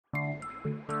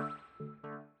This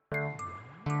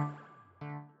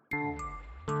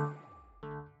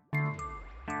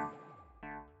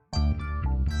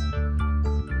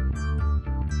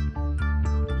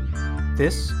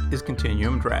is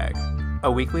Continuum Drag, a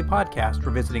weekly podcast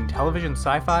revisiting television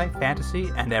sci-fi,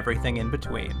 fantasy, and everything in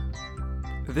between.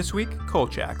 This week,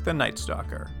 Kolchak, the Night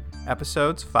Stalker,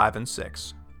 episodes 5 and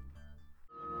 6.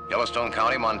 Yellowstone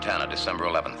County, Montana, December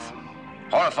 11th.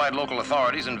 Horrified local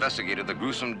authorities investigated the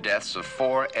gruesome deaths of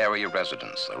 4 area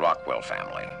residents, the Rockwell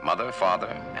family, mother, father,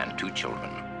 and 2 children.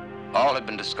 All had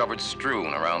been discovered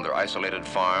strewn around their isolated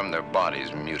farm, their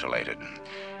bodies mutilated.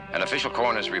 An official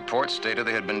coroner's report stated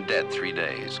they had been dead 3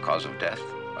 days. Cause of death,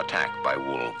 attack by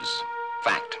wolves.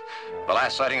 Fact, the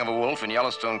last sighting of a wolf in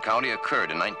Yellowstone County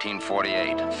occurred in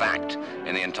 1948. Fact,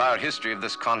 in the entire history of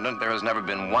this continent, there has never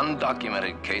been one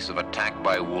documented case of attack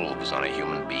by wolves on a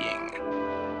human being.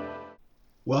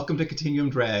 Welcome to Continuum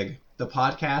Drag, the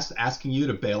podcast asking you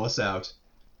to bail us out.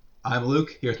 I'm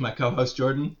Luke, here's my co-host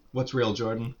Jordan. What's real,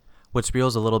 Jordan? What's real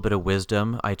is a little bit of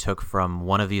wisdom I took from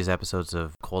one of these episodes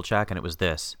of Kolchak, and it was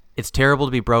this. It's terrible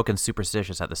to be broke and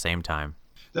superstitious at the same time.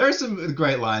 There are some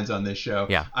great lines on this show.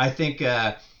 Yeah. I think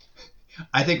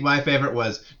my favorite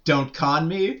was, "Don't con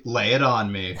me, lay it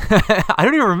on me." I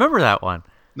don't even remember that one.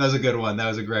 That was a good one. That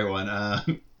was a great one.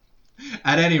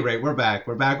 At any rate, we're back.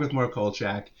 We're back with more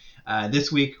Kolchak.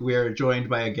 This week, we're joined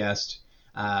by a guest.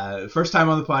 First time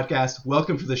on the podcast.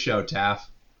 Welcome to the show, Taff.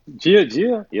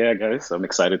 Gia. Yeah, guys, I'm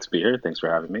excited to be here. Thanks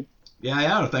for having me.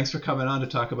 Yeah. Thanks for coming on to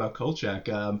talk about Kolchak.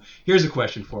 Here's a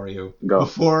question for you. Go.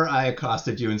 Before I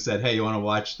accosted you and said, hey, you want to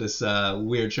watch this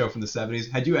weird show from the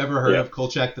 70s, had you ever heard of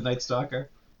Kolchak the Night Stalker?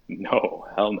 No,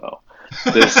 hell no.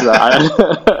 This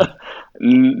I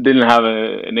didn't have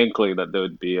an inkling that there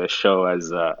would be a show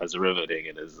as riveting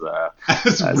and as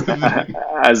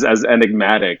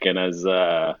enigmatic and as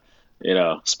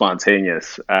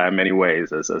spontaneous in many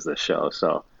ways as this show.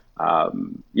 So.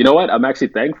 You know what? I'm actually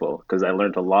thankful because I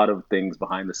learned a lot of things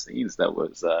behind the scenes that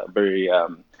was very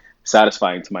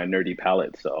satisfying to my nerdy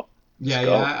palate. So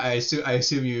I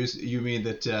assume you mean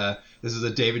that this is a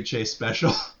David Chase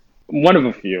special. One of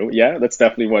a few, yeah. That's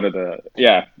definitely one of the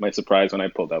my surprise when I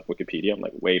pulled up Wikipedia. I'm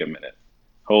like, wait a minute,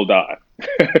 hold on.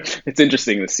 It's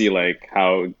interesting to see like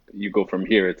how you go from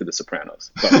here to The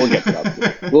Sopranos, but we'll get to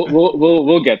that.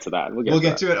 We'll get to that. We'll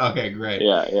get to it. Okay, great.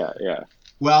 Yeah.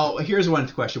 Well, here's one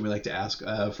question we like to ask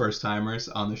first-timers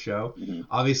on the show. Mm-hmm.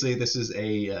 Obviously, this is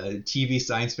a TV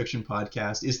science fiction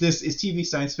podcast. Is TV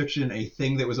science fiction a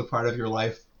thing that was a part of your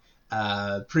life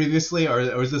previously, or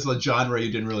is this a genre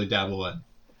you didn't really dabble in?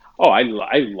 Oh, I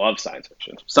love science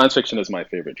fiction. Science fiction is my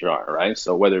favorite genre, right?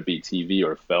 So whether it be TV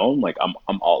or film, like I'm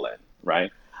all in, right?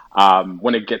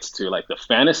 When it gets to like the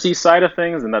fantasy side of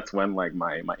things, and that's when like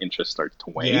my interest starts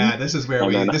to wane. Yeah, this is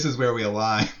where we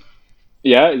align.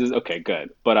 Yeah, okay,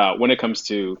 good. But when it comes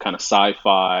to kind of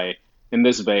sci-fi, in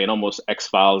this vein, almost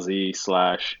X-Files-y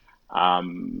 /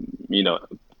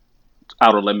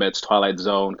 Outer Limits, Twilight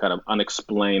Zone, kind of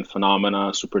unexplained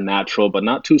phenomena, supernatural, but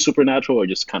not too supernatural or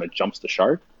just kind of jumps the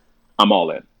shark, I'm all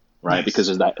in, right? Nice. Because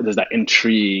there's that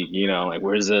intrigue, like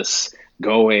where's this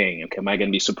going? Okay, am I going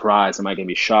to be surprised? Am I going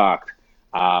to be shocked?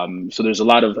 So there's a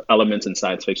lot of elements in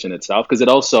science fiction itself, because it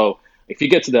also, if you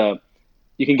get to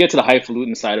you can get to the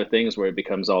highfalutin side of things where it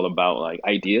becomes all about like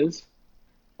ideas.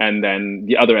 And then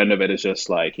the other end of it is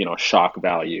just like, shock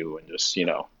value and just,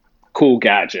 cool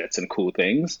gadgets and cool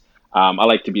things. I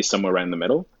like to be somewhere right in the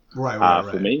middle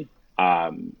for me.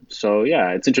 So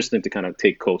yeah, it's interesting to kind of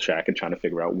take Kolchak and trying to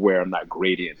figure out where on that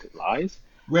gradient it lies.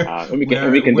 Where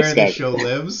the show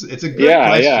lives. It's a good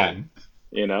question.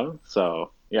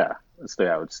 So yeah, that's the way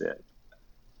I would say it.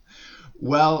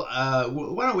 Well,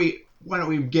 why don't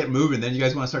we get moving then? You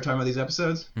guys want to start talking about these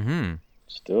episodes? Mm-hmm.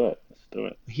 Let's do it.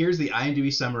 Here's the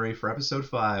IMDb summary for episode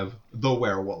 5, The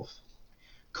Werewolf.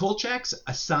 Kolchak's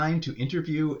assigned to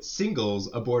interview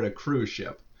singles aboard a cruise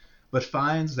ship, but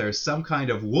finds there's some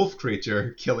kind of wolf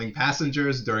creature killing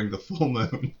passengers during the full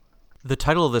moon. The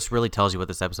title of this really tells you what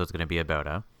this episode's going to be about,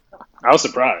 huh? I was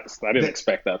surprised. I didn't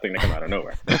expect that thing to come out of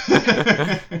nowhere.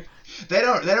 They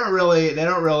don't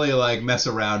really like mess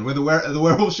around. When the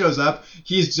werewolf shows up,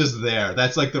 he's just there.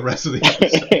 That's like the rest of the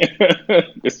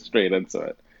episode. Just straight into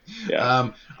it.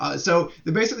 Yeah. So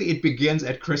basically, it begins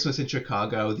at Christmas in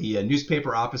Chicago. The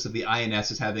newspaper office of the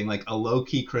INS is having like a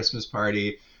low-key Christmas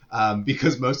party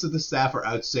because most of the staff are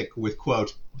out sick with,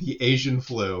 quote, the Asian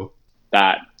flu.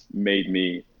 That made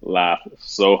me laugh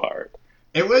so hard.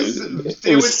 It was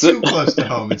too close to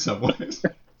home in some ways.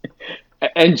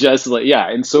 And just like,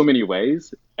 in so many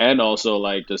ways. And also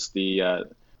like just the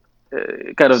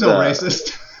kind of so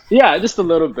racist. Yeah, just a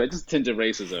little bit, just a tinge of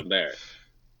racism there.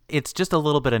 it's just a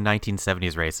little bit of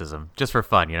 1970s racism, just for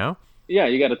fun, you know? Yeah,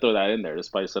 you got to throw that in there to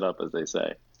spice it up, as they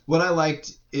say. What I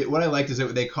liked is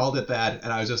that they called it that,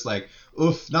 and I was just like,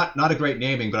 oof, not a great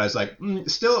naming, but I was like,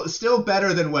 still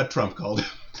better than what Trump called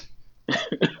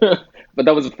it. But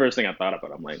that was the first thing I thought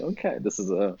about. I'm like, okay, this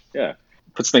is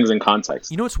puts things in context.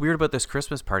 You know what's weird about this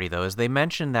Christmas party, though, is they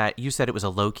mentioned that you said it was a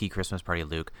low-key Christmas party,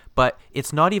 Luke, but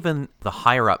it's not even the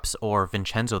higher-ups or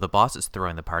Vincenzo, the boss, that's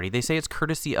throwing the party. They say it's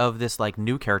courtesy of this like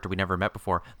new character we never met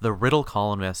before, the riddle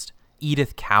columnist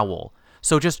Edith Cowell.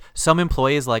 So just some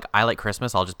employees like, I like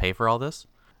Christmas, I'll just pay for all this?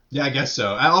 Yeah, I guess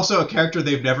so. Also a character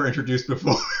they've never introduced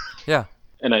before. Yeah.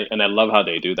 And I love how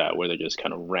they do that, where they just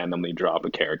kind of randomly drop a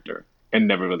character and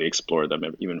never really explore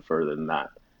them even further than that.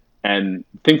 And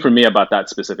the thing for me about that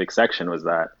specific section was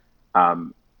that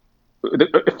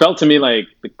it felt to me like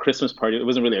the Christmas party, it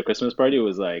wasn't really a Christmas party, it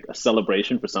was like a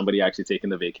celebration for somebody actually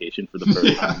taking the vacation for the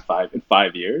first time in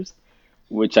 5 years,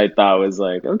 which I thought was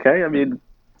like, okay, I mean,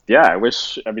 yeah, I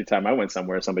wish every time I went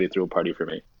somewhere, somebody threw a party for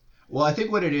me. Well, I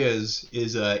think what it is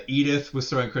Edith was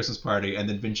throwing a Christmas party, and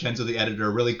then Vincenzo, the editor,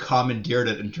 really commandeered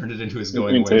it and turned it into his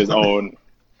going into away his own.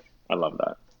 I love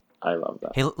that.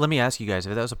 Hey, let me ask you guys,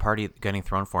 if that was a party getting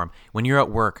thrown for him, when you're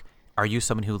at work, are you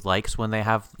someone who likes when they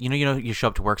have, you show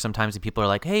up to work sometimes and people are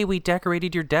like, hey, we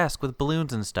decorated your desk with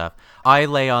balloons and stuff. I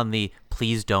lay on the,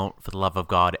 please don't, for the love of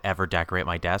God, ever decorate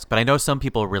my desk. But I know some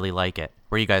people really like it.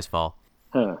 Where you guys fall?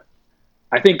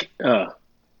 I think, no,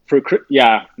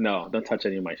 don't touch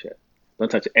any of my shit.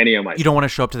 Don't touch any of my You don't want to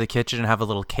show up to the kitchen and have a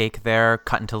little cake there,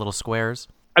 cut into little squares?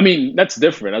 I mean, that's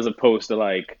different as opposed to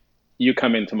like, you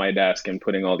come into my desk and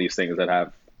putting all these things that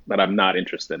I'm not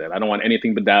interested in. I don't want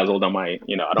anything bedazzled on my, I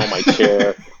don't want my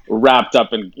chair wrapped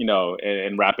up in,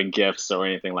 in wrapping gifts or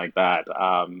anything like that.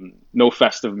 No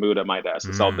festive mood at my desk.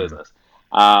 It's all business.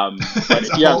 But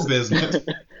it's all business.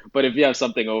 But if you have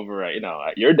something over,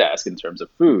 at your desk in terms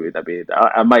of food, I mean,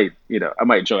 I might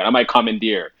join. I might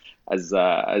commandeer as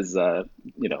you're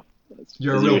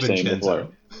a real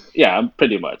Vincenzo. Yeah,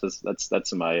 pretty much.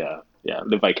 That's my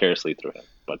live vicariously through him.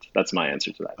 But that's my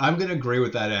answer to that. I'm going to agree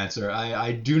with that answer.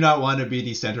 I do not want to be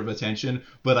the center of attention,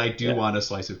 but I do want a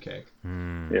slice of cake.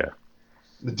 Yeah.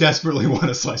 I desperately want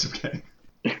a slice of cake.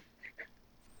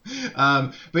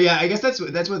 But yeah, I guess that's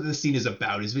what the scene is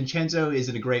about. Is Vincenzo is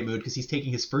in a great mood because he's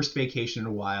taking his first vacation in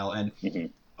a while, and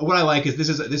what I like is this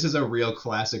is a real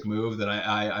classic move that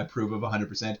I approve of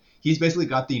 100%. He's basically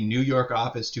got the New York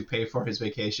office to pay for his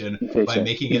vacation by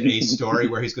making it a story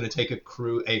where he's going to take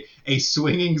a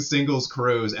swinging singles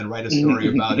cruise and write a story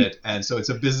about it. And so it's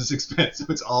a business expense.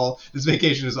 So this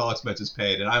vacation is all expenses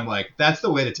paid. And I'm like, that's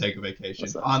the way to take a vacation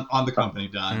on the company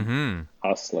dime. Mm-hmm.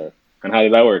 Hustler. And how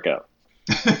did that work out?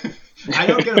 I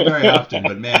don't get it very often,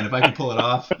 but man, if I can pull it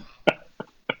off.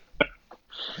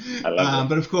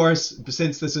 But of course,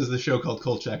 since this is the show called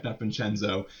Kolchak, not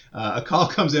Vincenzo, a call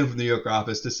comes in from the New York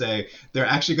office to say they're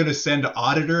actually going to send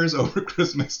auditors over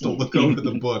Christmas to look over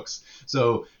the books.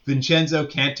 So Vincenzo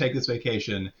can't take this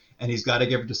vacation, and he's got to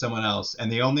give it to someone else.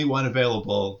 And the only one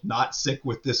available, not sick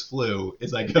with this flu,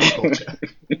 is, I guess,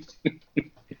 Kolchak.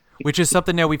 Which is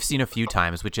something now we've seen a few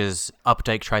times, which is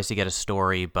Updike tries to get a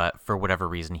story, but for whatever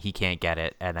reason, he can't get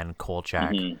it, and then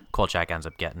Kolchak ends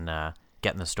up getting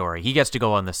the story. He gets to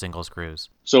go on the singles cruise.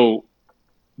 So,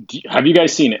 have you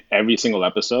guys seen every single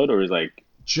episode, or is like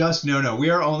just no?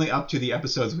 We are only up to the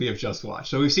episodes we have just watched,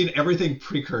 so we've seen everything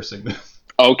precursing this.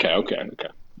 Okay.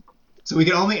 So we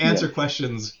can only answer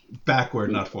questions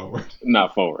backward, not forward.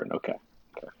 Not forward. Okay.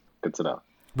 Good to know.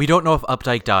 We don't know if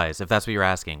Updike dies, if that's what you're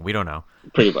asking. We don't know.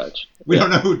 Pretty much. We don't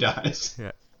know who dies.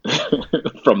 Yeah.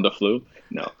 From the flu?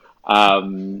 No.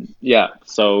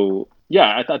 So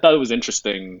I thought it was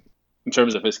interesting in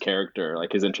terms of his character,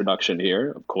 like his introduction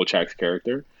here of Kolchak's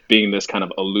character, being this kind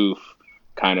of aloof,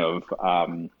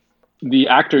 the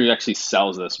actor actually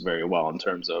sells this very well in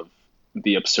terms of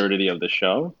the absurdity of the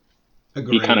show.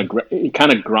 Agreed. He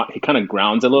kind of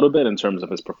grounds a little bit in terms of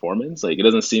his performance. Like, it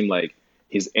doesn't seem like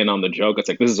he's in on the joke. It's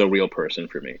like, this is a real person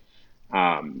for me.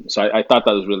 So I thought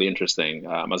that was really interesting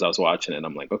as I was watching it.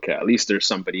 I'm like, okay, at least there's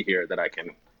somebody here that I can,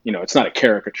 it's not a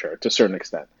caricature to a certain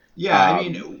extent. Yeah, I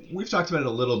mean, we've talked about it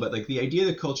a little bit. Like, the idea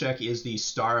that Kolchak is the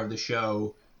star of the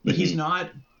show, but he's not.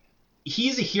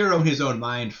 He's a hero in his own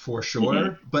mind for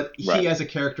sure, but he as a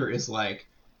character is like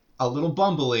a little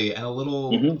bumbly and a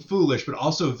little foolish, but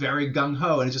also very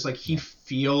gung-ho. And it's just like he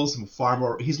feels far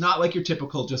more. He's not like your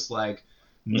typical just like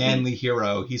manly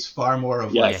hero. He's far more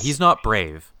of like. Yeah, he's not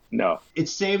brave. No. It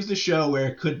saves the show where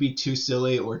it could be too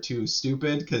silly or too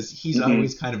stupid because he's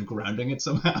always kind of grounding it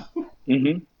somehow.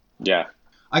 Yeah.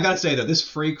 I gotta say though, this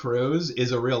free cruise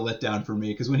is a real letdown for me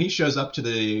because when he shows up to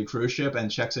the cruise ship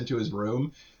and checks into his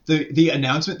room, the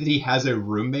announcement that he has a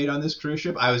roommate on this cruise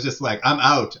ship, I was just like, I'm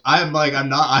out. I'm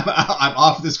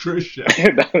off this cruise ship.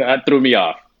 That threw me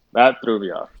off.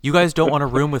 You guys don't want a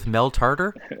room with Mel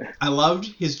Tartar? I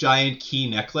loved his giant key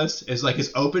necklace. It's like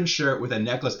his open shirt with a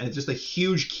necklace, and it's just a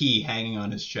huge key hanging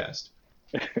on his chest.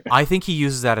 I think he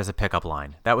uses that as a pickup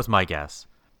line. That was my guess.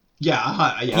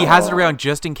 Yeah. He has it around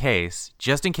just in case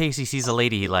he sees a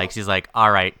lady he likes. He's like,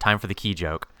 all right, time for the key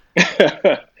joke.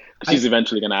 She's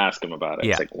eventually going to ask him about it.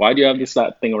 Yeah. It's like, why do you have this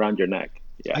thing around your neck?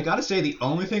 Yeah. I gotta say, the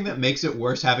only thing that makes it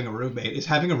worse having a roommate is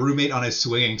having a roommate on a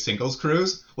swinging singles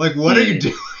cruise. Like, what are you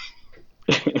doing?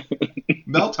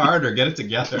 Mel Tartar, get it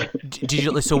together.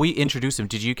 So we introduce him.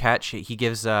 Did you catch? He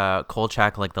gives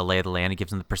Kolchak like the lay of the land. He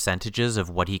gives him the percentages of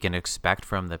what he can expect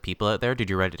from the people out there. Did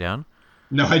you write it down?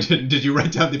 No, I didn't. Did you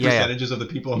write down the percentages of the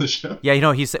people on the show? Yeah,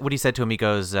 what he said to him. He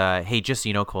goes, "Hey, just so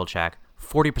you know, Kolchak,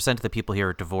 40% of the people here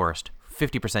are divorced,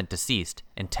 50% deceased,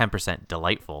 and 10%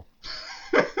 delightful."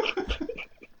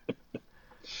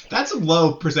 That's a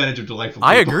low percentage of delightful people.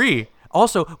 I agree.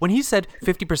 Also, when he said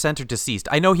 50% are deceased,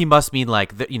 I know he must mean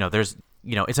like there's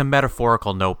it's a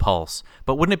metaphorical no pulse.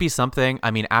 But wouldn't it be something?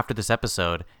 I mean, after this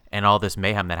episode and all this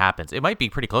mayhem that happens, it might be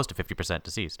pretty close to 50%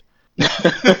 deceased.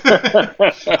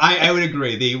 I would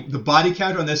agree. The body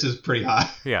count on this is pretty high.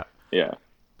 Yeah. Yeah.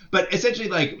 But essentially,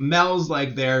 like, Mel's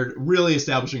like they're really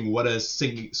establishing what a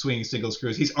swinging singles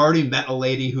cruise. He's already met a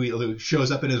lady who shows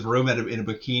up in his room in a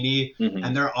bikini,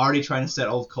 and they're already trying to set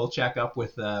old Kolchak up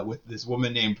with this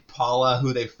woman named Paula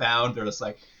who they found. They're just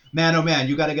like, man, oh man,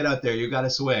 you got to get out there, you got to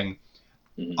swing.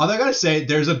 Although I gotta say,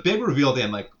 there's a big reveal at the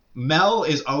end. Like, Mel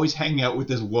is always hanging out with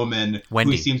this woman Wendy,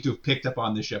 who he seems to have picked up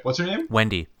on the ship. What's her name?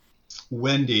 Wendy.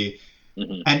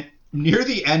 And near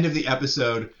the end of the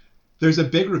episode, there's a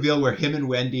big reveal where him and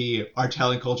Wendy are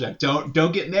telling Kolchak,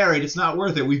 don't get married. It's not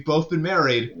worth it. We've both been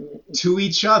married to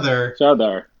each other.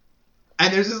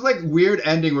 And there's this like weird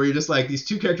ending where you're just like, these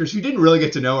two characters who didn't really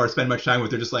get to know or spend much time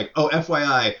with, they're just like, oh,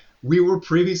 FYI, we were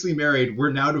previously married.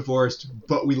 We're now divorced,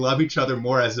 but we love each other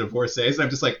more as divorcees. And I'm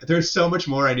just like, there's so much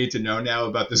more I need to know now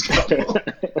about this couple.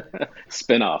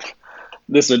 Spin-off.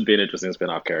 This would be an interesting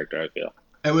spin-off character, I feel.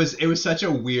 It was such a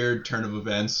weird turn of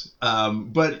events.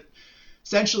 But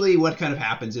essentially what kind of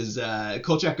happens is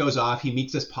Kolchak goes off. He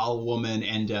meets this Paula woman,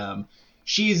 and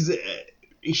he's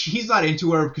not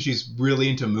into her because she's really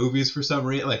into movies for some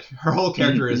reason. Like, her whole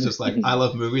character is just like, I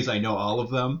love movies. I know all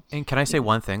of them. And can I say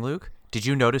one thing, Luke? Did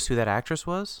you notice who that actress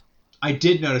was? I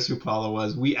did notice who Paula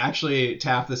was. We actually,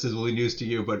 Taff, this is really news to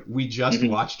you, but we just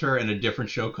watched her in a different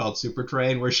show called Super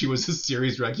Train where she was a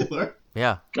series regular.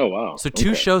 Yeah. Oh, wow. So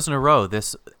two shows in a row,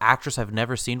 this actress I've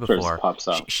never seen before. First pops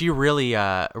up. She really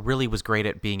was great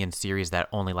at being in series that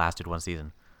only lasted one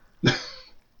season.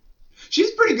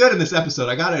 She's pretty good in this episode,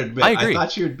 I gotta admit. I agree. I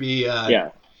thought she would be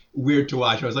weird to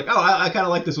watch. I was like, oh, I kind of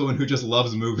like this woman who just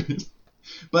loves movies.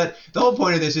 But the whole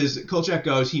point of this is Kolchak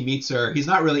goes, he meets her. He's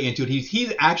not really into it.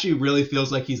 He actually really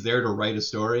feels like he's there to write a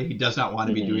story. He does not want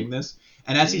to be doing this.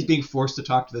 And as he's being forced to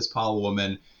talk to this Paula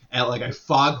woman, and like a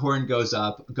foghorn goes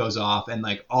off, and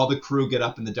like all the crew get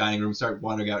up in the dining room, start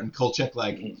wandering out, and Kolchak,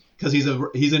 like, because he's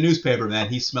a newspaper man,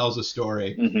 he smells a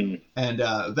story. And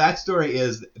that story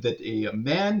is that a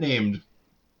man named,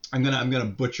 I'm gonna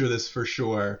butcher this for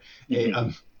sure,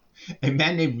 a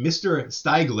man named Mr.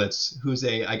 Steiglitz, who's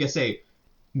I guess a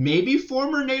maybe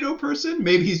former NATO person,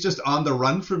 maybe he's just on the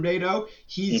run from NATO.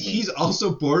 He's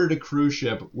also boarded a cruise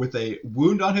ship with a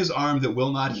wound on his arm that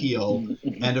will not heal,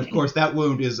 and of course that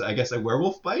wound is, I guess, a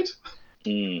werewolf bite.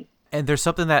 And there's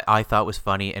something that I thought was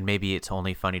funny, and maybe it's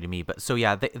only funny to me, but so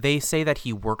yeah, they say that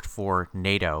he worked for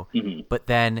NATO, but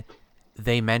then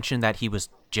they mention that he was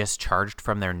discharged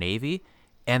from their Navy.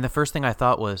 And the first thing I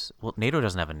thought was, well, NATO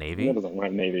doesn't have a Navy. NATO doesn't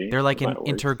have a Navy. They're like an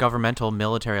intergovernmental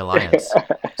military alliance.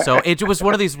 So it was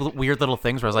one of these weird little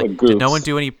things where I was like, did no one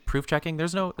do any proof checking?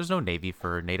 There's no Navy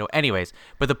for NATO. Anyways,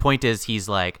 but the point is, he's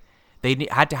like, they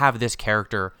had to have this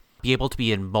character be able to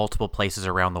be in multiple places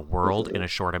around the world in a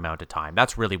short amount of time.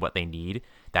 That's really what they need.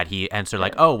 And so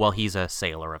like, oh, well, he's a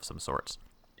sailor of some sorts.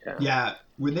 Yeah,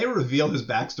 when they reveal his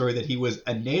backstory that he was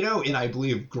a NATO in, I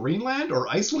believe, Greenland or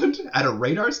Iceland at a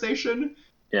radar station.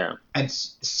 Yeah. And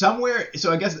somewhere,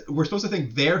 so I guess we're supposed to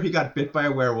think there he got bit by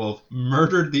a werewolf,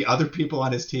 murdered the other people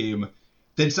on his team,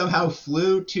 then somehow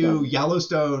flew to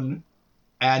Yellowstone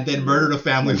and then murdered a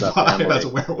family of 5 as a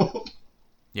werewolf.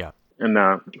 Yeah.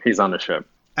 And he's on the ship.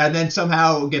 And then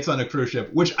somehow gets on a cruise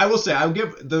ship, which I will say, I'll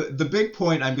give the big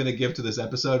point I'm going to give to this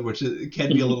episode, which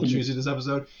can be a little choosy this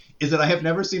episode, is that I have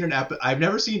never seen I've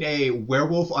never seen a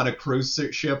werewolf on a cruise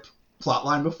ship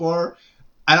plotline before.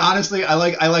 And honestly, I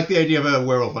like the idea of a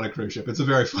werewolf on a cruise ship. It's a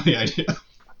very funny idea.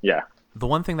 Yeah. The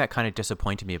one thing that kind of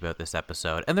disappointed me about this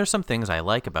episode, and there's some things I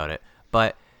like about it,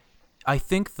 but I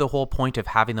think the whole point of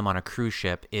having them on a cruise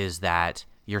ship is that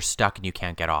you're stuck and you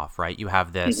can't get off, right? You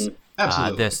have this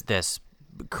this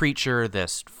creature,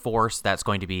 this force that's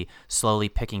going to be slowly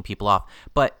picking people off.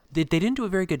 But they didn't do a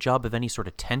very good job of any sort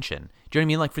of tension. Do you know what I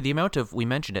mean? Like, for the amount of, we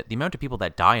mentioned it, the amount of people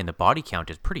that die and the body count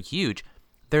is pretty huge.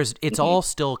 It's all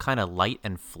still kind of light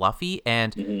and fluffy,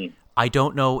 and I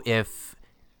don't know if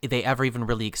they ever even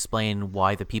really explain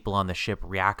why the people on the ship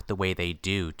react the way they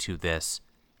do to these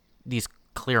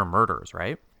clear murders,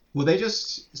 right? Well, they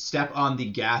just step on the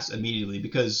gas immediately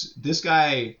because this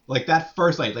guy, like that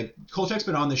first night, like Kolchak's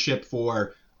been on the ship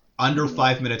for under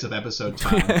 5 minutes of episode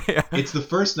time. Yeah. It's the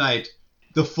first night,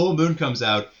 the full moon comes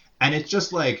out, and it's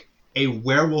just like a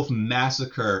werewolf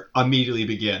massacre immediately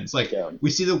begins. Like, we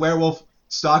see the werewolf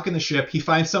stalking the ship. He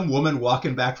finds some woman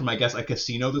walking back from, I guess, a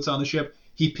casino that's on the ship.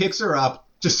 He picks her up,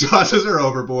 just tosses her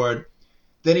overboard.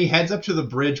 Then he heads up to the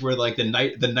bridge where like the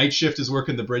night shift is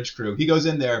working the bridge crew. He goes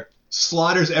in there,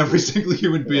 slaughters every single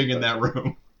human being in that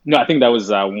room. No, I think that was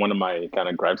one of my kind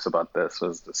of gripes about this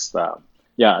was this.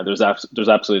 There's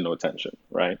absolutely no tension,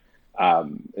 right?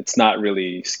 It's not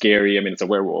really scary. I mean, it's a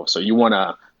werewolf, so you want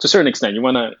to a certain extent, you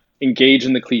want to engage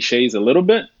in the cliches a little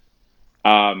bit.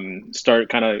 Start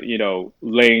kind of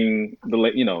laying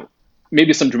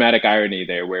maybe some dramatic irony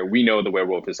there where we know the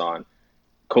werewolf is on,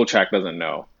 Kolchak doesn't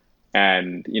know,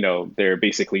 and there are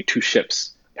basically two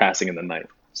ships passing in the night.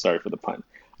 Sorry for the pun.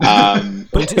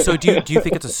 So do you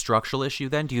think it's a structural issue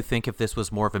then? Do you think if this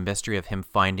was more of a mystery of him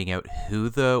finding out who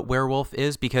the werewolf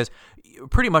is? Because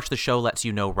pretty much the show lets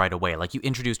you know right away. Like, you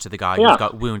introduce to the guy who's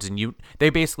got wounds, and they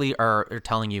basically are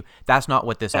telling you that's not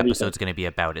what this episode's going to be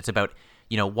about. It's about,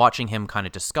 watching him kind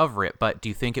of discover it. But do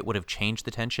you think it would have changed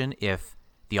the tension if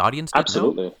the audience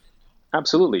didn't know?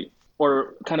 Absolutely.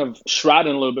 Or kind of shroud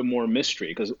in a little bit more mystery.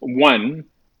 Because one,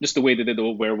 just the way they did the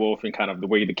werewolf and kind of the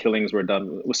way the killings were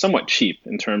done was somewhat cheap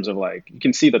in terms of, like, you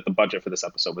can see that the budget for this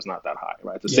episode was not that high,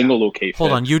 right? It's a single location.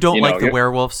 Hold on, you don't like the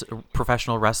werewolf's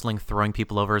professional wrestling throwing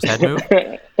people over his head move?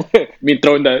 You mean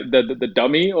throwing the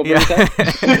dummy over his head?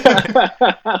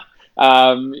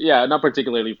 Not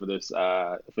particularly for this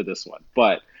one,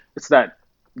 but it's that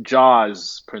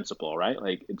Jaws principle, right?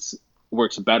 Like, it's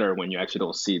works better when you actually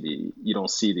don't see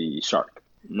the shark,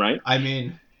 right? I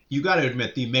mean, you got to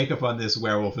admit, the makeup on this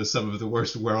werewolf is some of the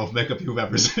worst werewolf makeup you've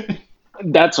ever seen.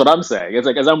 That's what I'm saying. It's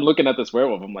like, as I'm looking at this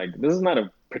werewolf, I'm like, this is not a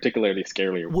particularly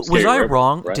scary Was I werewolf,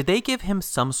 wrong? right? Did they give him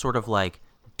some sort of, like,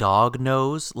 dog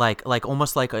nose, like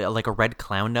almost like a red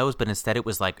clown nose, but instead it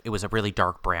was a really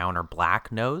dark brown or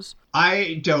black nose?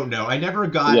 I don't know. I never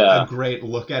got a great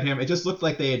look at him. It just looked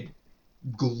like they had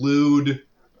glued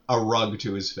a rug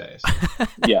to his face.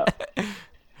 Yeah.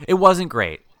 It wasn't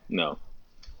great. No.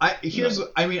 I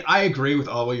agree with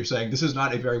all what you're saying. This is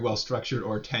not a very well structured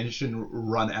or tension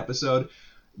run episode.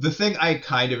 The thing I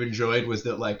kind of enjoyed was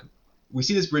that, like, we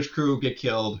see this bridge crew get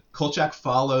killed. Kolchak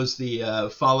follows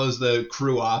the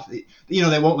crew off.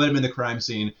 They won't let him in the crime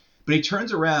scene, but he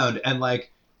turns around and,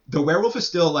 like, the werewolf is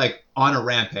still, like, on a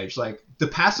rampage. Like, the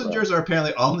passengers are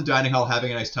apparently all in the dining hall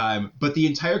having a nice time, but the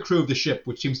entire crew of the ship,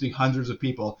 which seems to be hundreds of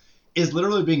people, is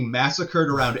literally being massacred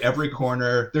around every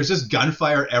corner. There's just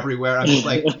gunfire everywhere. I'm just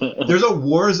like, there's a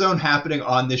war zone happening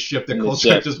on this ship that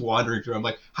Kolchak's just wandering through. I'm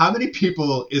like, how many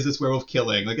people is this werewolf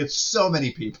killing? Like, it's so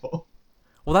many people.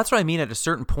 Well, that's what I mean. At a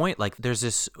certain point, like, there's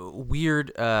this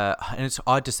weird, and it's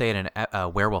odd to say in a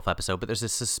werewolf episode, but there's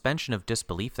this suspension of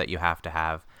disbelief that you have to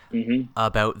have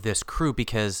about this crew,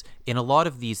 because in a lot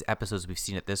of these episodes we've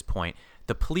seen at this point,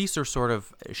 the police are sort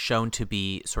of shown to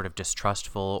be sort of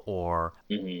distrustful, or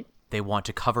they want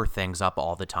to cover things up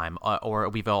all the time. Or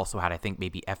we've also had, I think,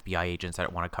 maybe FBI agents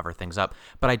that want to cover things up.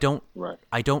 But I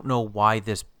don't know why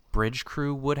this bridge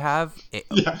crew would have,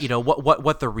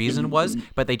 what the reason was,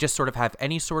 but they just sort of have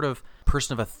any sort of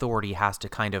person of authority has to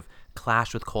kind of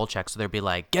clash with Kolchak, so they'd be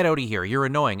like, get out of here, you're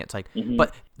annoying. It's like,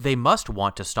 but they must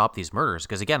want to stop these murders,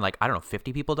 because again, like, I don't know,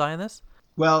 50 people die in this?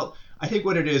 Well, I think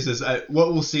what it is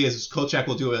what we'll see is Kolchak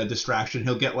will do a distraction.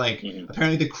 He'll get, like,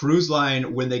 apparently the cruise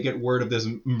line, when they get word of this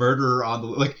murderer on the,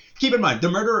 like, keep in mind,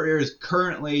 the murderer is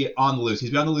currently on the loose. He's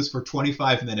been on the loose for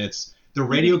 25 minutes. The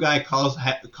radio guy calls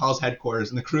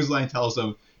headquarters, and the cruise line tells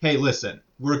them, "Hey, listen,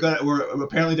 we're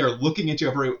apparently they're looking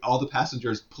into all the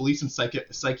passengers' police and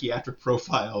psychiatric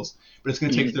profiles, but it's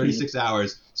going to take 36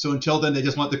 hours. So until then, they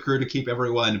just want the crew to keep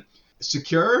everyone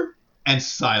secure and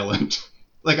silent."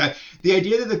 Like, the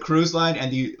idea that the cruise line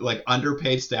and the, like,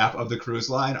 underpaid staff of the cruise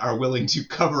line are willing to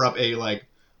cover up a, like,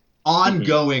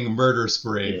 ongoing murder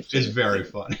spree is very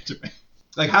funny to me.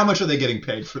 Like, how much are they getting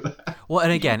paid for that? Well,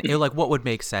 and again, what would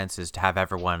make sense is to have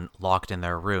everyone locked in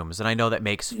their rooms, and I know that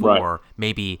makes for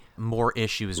maybe more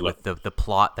issues with the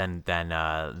plot than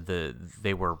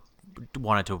they were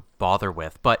wanted to bother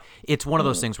with. But it's one of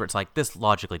those things where it's like, this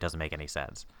logically doesn't make any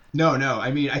sense. No.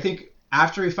 I mean, I think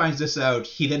after he finds this out,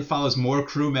 he then follows more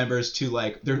crew members to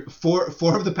like four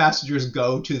of the passengers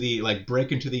go to the like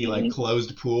break into the like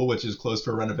closed pool, which is closed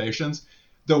for renovations.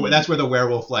 That's where the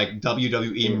werewolf like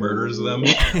WWE murders them.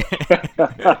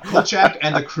 Kolchak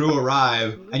and the crew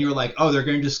arrive, and you're like, oh, they're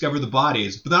going to discover the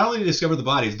bodies. But not only do they discover the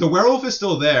bodies, the werewolf is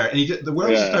still there, and the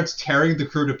werewolf starts tearing the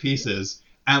crew to pieces,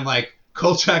 and like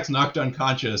Kolchak's knocked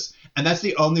unconscious, and that's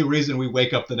the only reason we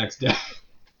wake up the next day.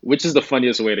 Which is the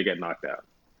funniest way to get knocked out,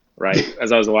 right?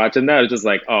 As I was watching that, it's just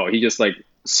like, oh, he just like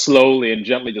slowly and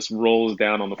gently just rolls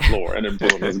down on the floor, and then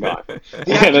boom, he's gone.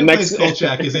 The actor who plays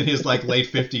Kolchak is in his like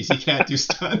late 50s. He can't do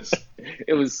stunts.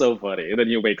 It was so funny. And then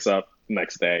he wakes up the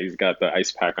next day. He's got the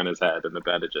ice pack on his head and the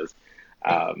bandages.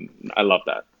 I love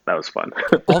that. That was fun.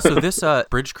 Also, this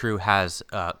bridge crew has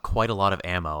quite a lot of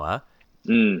ammo.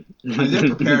 They're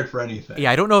prepared for anything. Yeah,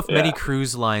 I don't know if many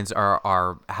cruise lines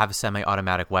have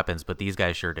semi-automatic weapons, but these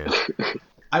guys sure do.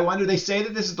 I wonder. They say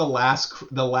that this is the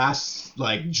last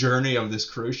like journey of this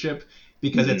cruise ship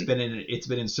because it's been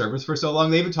in service for so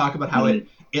long. They even talk about how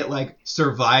it like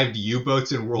survived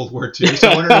U-boats in World War II. So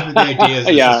I wonder if the idea is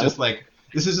this is just like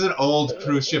this is an old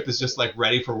cruise ship that's just like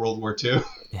ready for World War II.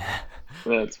 Yeah,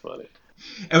 that's funny.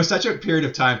 It was such a period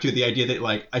of time too. The idea that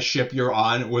like a ship you're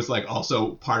on was like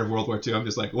also part of World War II. I'm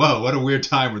just like, whoa, what a weird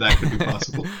time where that could be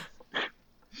possible.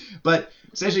 But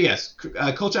essentially, yes,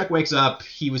 Kolchak wakes up.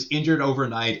 He was injured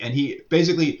overnight, and he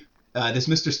basically, this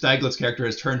Mr. Stieglitz character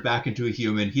has turned back into a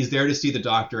human. He's there to see the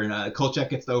doctor, and Kolchak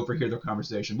gets to overhear their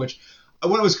conversation, which,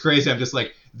 when it was crazy, I'm just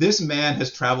like, this man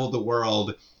has traveled the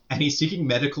world, and he's seeking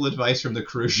medical advice from the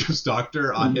cruise ship's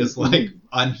doctor on his, like,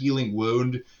 unhealing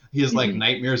wound, his, like,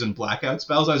 nightmares and blackout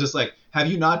spells. I was just like, have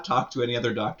you not talked to any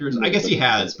other doctors? I guess he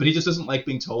has, but he just doesn't like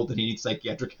being told that he needs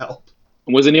psychiatric help.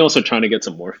 Wasn't he also trying to get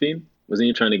some morphine? Wasn't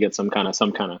he trying to get some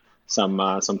painkillers,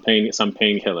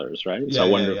 right? Yeah, so I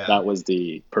wonder if that was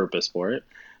the purpose for it.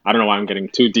 I don't know why I'm getting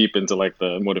too deep into like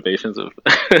the motivations of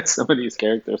some of these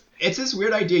characters. It's this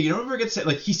weird idea. You don't ever get to,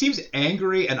 like, he seems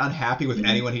angry and unhappy with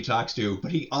anyone he talks to,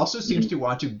 but he also seems to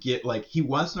want to get, like, he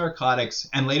wants narcotics,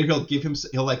 and later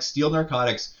he'll like steal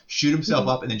narcotics, shoot himself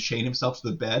up, and then chain himself to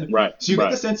the bed. Right. So you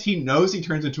get the sense he knows he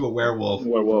turns into a werewolf.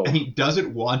 And he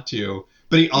doesn't want to,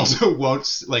 but he also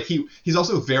won't, like, he's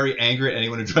also very angry at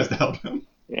anyone who tries to help him.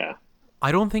 Yeah.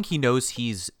 I don't think he knows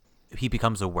he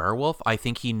becomes a werewolf. I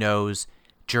think he knows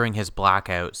during his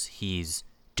blackouts he's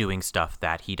doing stuff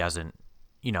that he doesn't,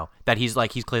 that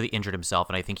he's clearly injured himself,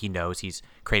 and I think he knows he's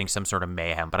creating some sort of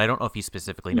mayhem, but I don't know if he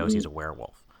specifically knows he's a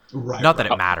werewolf. Right. Not that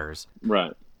it matters.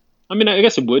 Right. I mean, I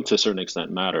guess it would to a certain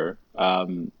extent matter.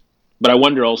 But I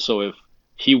wonder also if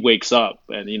he wakes up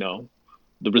and,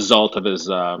 the result of his,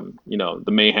 the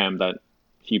mayhem that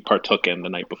he partook in the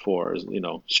night before is,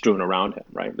 strewn around him,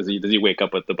 right? Does he wake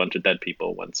up with a bunch of dead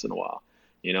people once in a while?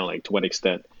 Like, to what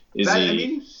extent is he... I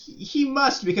mean, he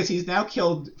must, because he's now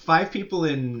killed 5 people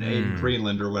in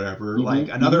Greenland or whatever, like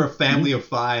another family of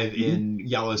 5 in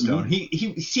Yellowstone.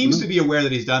 He seems to be aware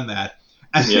that he's done that.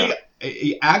 And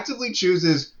he actively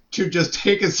chooses to just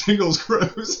take a singles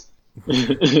cruise.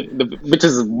 Which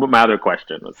is my other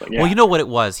question. It's like, Well, you know what it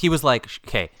was? He was like,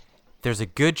 okay, there's a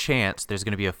good chance there's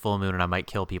going to be a full moon and I might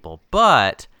kill people,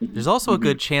 but there's also a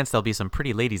good chance there'll be some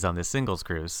pretty ladies on this singles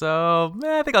cruise, so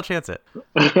I think I'll chance it.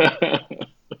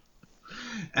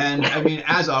 And I mean,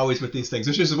 as always with these things,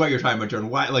 which is what you're talking about, Jordan.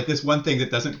 Why, like, this one thing that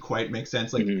doesn't quite make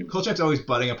sense. Like, Kolchak's always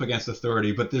butting up against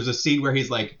authority, but there's a scene where he's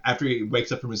like, after he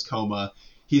wakes up from his coma,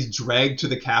 he's dragged to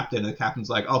the captain, and the captain's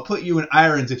like, "I'll put you in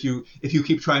irons if you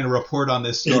keep trying to report on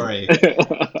this story."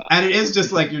 And it is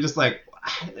just like, you're just like,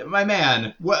 my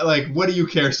man, what do you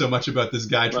care so much about this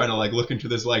guy trying to like look into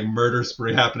this like murder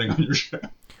spree happening on your ship?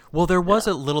 Well, there was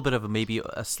a little bit of maybe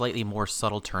a slightly more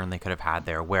subtle turn they could have had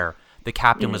there, where the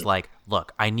captain was like,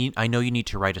 "Look, I know you need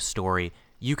to write a story.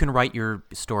 You can write your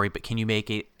story, but can you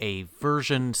make it a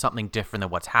version, something different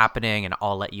than what's happening, and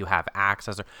I'll let you have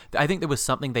access." I think there was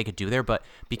something they could do there, but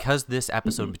because this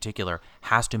episode in particular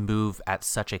has to move at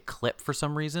such a clip for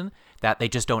some reason, that they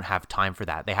just don't have time for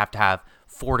that. They have to have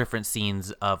 4 different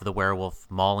scenes of the werewolf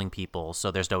mauling people, so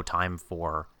there's no time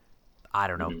for, I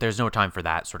don't know, there's no time for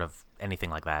that sort of anything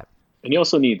like that. And he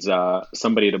also needs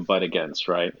somebody to butt against,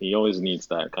 right? He always needs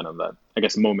that kind of, that, I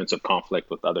guess, moments of conflict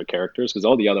with other characters, because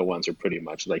all the other ones are pretty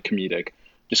much like comedic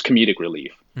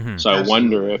relief. So I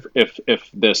wonder if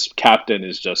this captain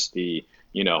is just the,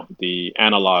 the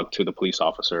analog to the police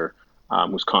officer,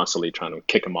 who's constantly trying to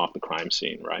kick him off the crime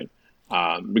scene, right?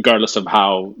 Regardless of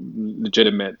how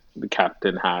legitimate the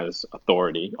captain has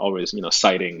authority, always,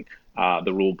 citing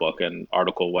the rule book and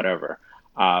article, whatever.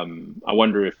 I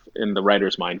wonder if in the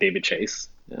writer's mind, David Chase,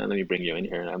 let me bring you in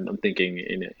here. I'm thinking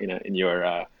in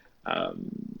your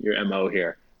MO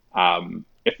here.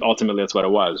 If ultimately that's what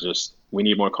it was, just we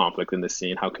need more conflict in this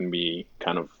scene. How can we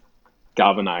kind of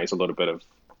galvanize a little bit of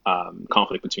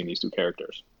conflict between these two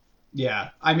characters? Yeah,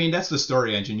 I mean, that's the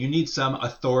story engine. You need some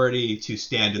authority to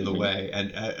stand in the way.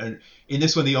 And in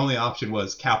this one, the only option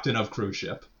was captain of cruise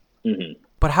ship.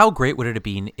 But how great would it have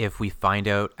been if we find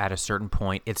out at a certain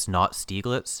point it's not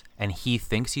Stieglitz and he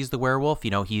thinks he's the werewolf?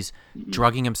 He's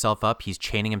drugging himself up, he's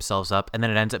chaining himself up, and then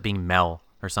it ends up being Mel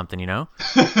or something, Mel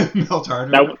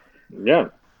Tartar? Yeah.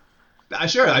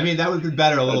 Sure, I mean, that would be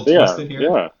better, a little twist in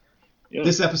here. Yeah.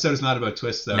 This episode is not about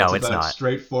twists, though. No, it's about not.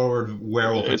 Straightforward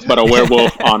werewolf. It's about a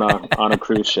werewolf on a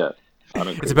cruise ship.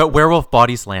 It's about werewolf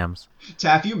body slams.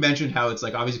 Taff, you mentioned how it's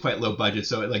like obviously quite low budget,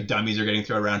 so like dummies are getting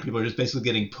thrown around. People are just basically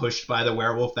getting pushed by the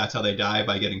werewolf. That's how they die,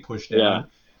 by getting pushed down.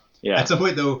 Yeah. At some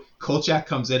point, though, Kolchak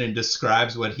comes in and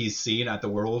describes what he's seen at the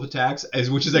werewolf attacks,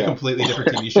 which is a completely different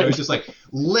TV show. It's just like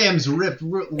limbs ripped,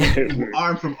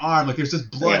 arm from arm. Like there's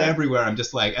just blood everywhere. I'm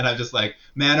just like,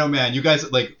 man, oh man, you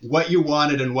guys, like what you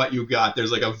wanted and what you got.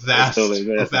 There's like a vast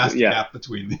gap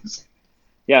between these.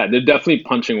 Yeah, they're definitely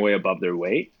punching way above their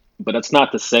weight, but that's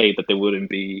not to say that they wouldn't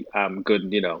be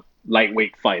good,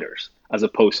 lightweight fighters as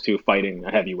opposed to fighting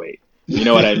a heavyweight. You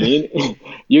know what I mean?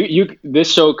 This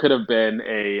show could have been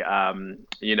a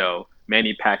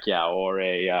Manny Pacquiao or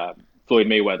a Floyd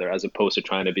Mayweather as opposed to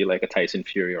trying to be like a Tyson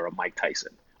Fury or a Mike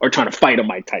Tyson or trying to fight a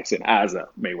Mike Tyson as a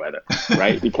Mayweather,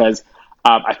 right? Because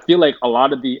I feel like a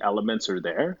lot of the elements are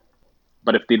there,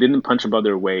 but if they didn't punch above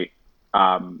their weight,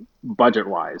 budget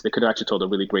wise, they could have actually told a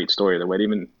really great story. The way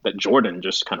even that Jordan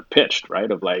just kind of pitched, right?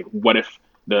 Of like, what if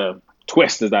the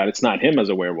twist is that it's not him as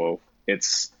a werewolf,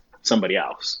 it's somebody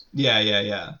else.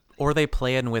 Yeah. Or they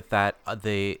play in with that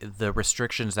the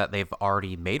restrictions that they've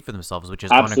already made for themselves, which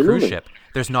is Absolutely. on a cruise ship.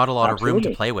 There's not a lot of room to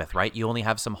play with, right? You only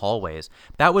have some hallways.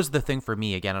 That was the thing for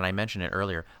me, again, and I mentioned it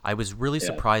earlier. I was really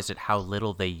surprised at how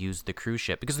little they used the cruise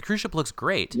ship, because the cruise ship looks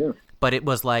great, but it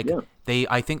was like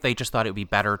I think they just thought it would be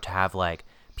better to have like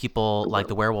people like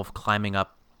the werewolf climbing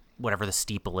up whatever the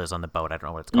steeple is on the boat. I don't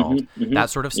know what it's called.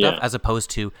 That sort of stuff, as opposed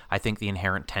to, I think, the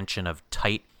inherent tension of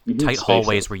tight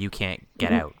hallways where you can't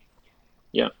get out.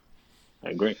 Yeah, I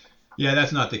agree. Yeah,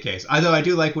 that's not the case. Although I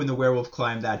do like when the werewolf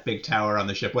climbed that big tower on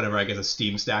the ship, whatever, I guess a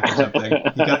steam stack or something.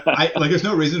 There's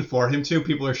no reason for him to.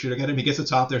 People are shooting at him. He gets to the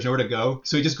top. There's nowhere to go.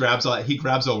 So he just grabs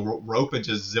a rope and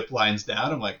just zip lines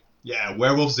down. I'm like, yeah,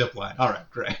 werewolf zip line. All right,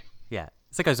 great. Yeah,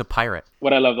 it's like I was a pirate.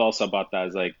 What I loved also about that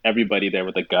is like everybody there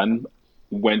with a gun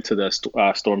went to the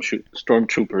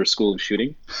stormtrooper school of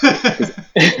shooting.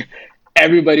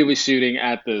 Everybody was shooting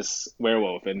at this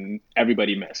werewolf, and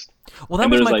everybody missed. Well, that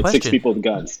was my like question. 6 people with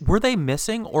guns. Were they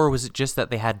missing, or was it just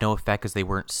that they had no effect because they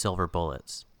weren't silver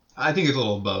bullets? I think it's a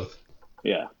little of both.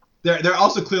 Yeah. They're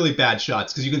also clearly bad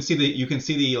shots because you can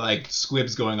see the like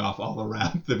squibs going off all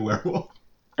around the werewolf.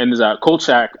 And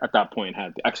Kolchak at that point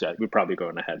had actually we're probably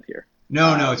going ahead here.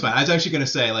 No, it's fine. I was actually going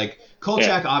to say, like,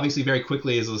 Kolchak obviously very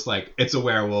quickly is just like, it's a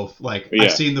werewolf. Like,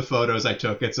 I've seen the photos I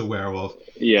took. It's a werewolf.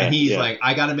 Yeah. And he's like,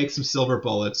 I got to make some silver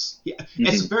bullets. Yeah.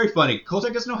 It's very funny.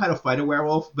 Kolchak doesn't know how to fight a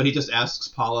werewolf, but he just asks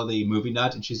Paula, the movie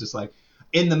nut, and she's just like,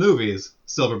 in the movies,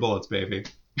 silver bullets, baby.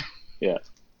 Yeah.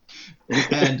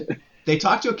 And they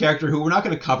talk to a character who we're not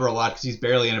going to cover a lot because he's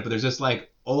barely in it, but there's this,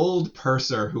 like, old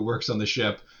purser who works on the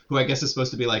ship who I guess is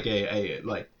supposed to be like a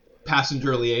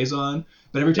passenger liaison.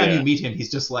 But every time you meet him,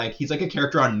 he's like a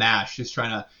character on MASH.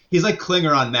 He's like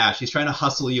Klinger on MASH. He's trying to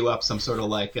hustle you up some sort of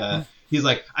like, he's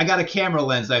like, I got a camera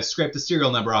lens that I've scraped the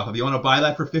serial number off of. You want to buy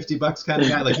that for $50 kind of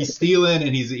guy? Like he's stealing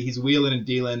and he's wheeling and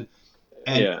dealing.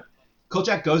 And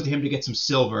Kolchak goes to him to get some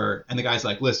silver. And the guy's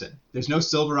like, listen, there's no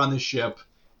silver on this ship,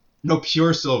 no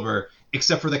pure silver,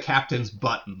 except for the captain's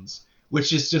buttons.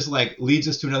 Which is just like leads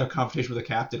us to another confrontation with the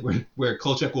captain where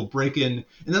Kolchak will break in. And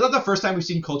that's not the first time we've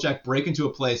seen Kolchak break into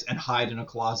a place and hide in a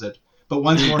closet. But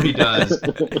once more he does.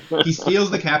 He steals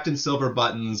the captain's silver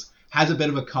buttons, has a bit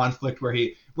of a conflict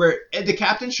where the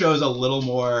captain shows a little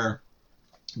more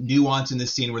nuance in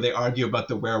this scene where they argue about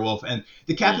the werewolf. And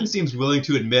the captain seems willing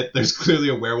to admit there's clearly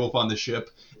a werewolf on the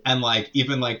ship and like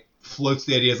even like floats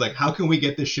the idea is like, how can we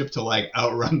get this ship to like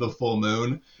outrun the full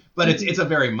moon? But it's a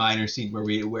very minor scene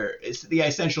where it's the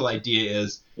essential idea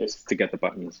is to get the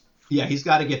buttons. Yeah, he's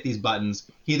got to get these buttons.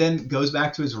 He then goes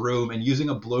back to his room and using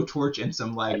a blowtorch and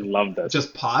some like I love this.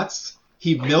 Just pots.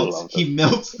 He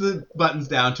melts the buttons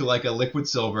down to like a liquid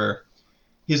silver.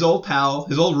 his old pal,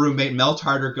 his old roommate, Mel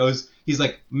Tartar goes, he's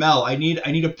like, Mel, I need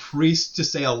a priest to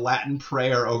say a Latin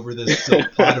prayer over this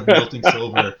pot of melting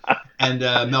silver. And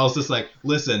Mel's just like,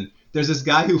 listen, there's this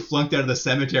guy who flunked out of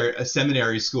the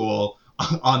seminary school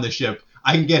on the ship.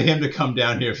 I can get him to come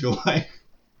down here if you like.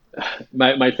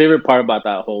 My favorite part about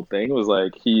that whole thing was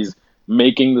like he's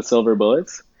making the silver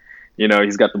bullets. You know,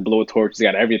 he's got the blowtorch, he's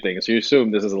got everything. So you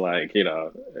assume this is like, you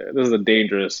know, this is a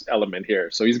dangerous element here.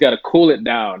 So he's got to cool it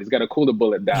down. He's got to cool the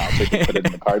bullet down so he can put it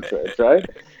in the cartridge, right?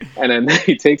 And then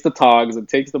he takes the tongs and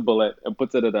takes the bullet and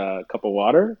puts it in a cup of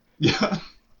water. Yeah.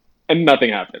 And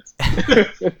nothing happens.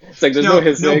 It's like there's no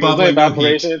hissing, there's no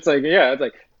evaporation. It's like, yeah, it's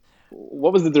like,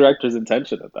 what was the director's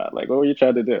intention of that? Like, what were you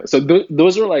trying to do? So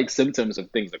those are like symptoms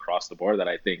of things across the board that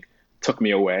I think took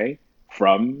me away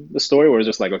from the story, where it's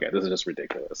just like, okay, this is just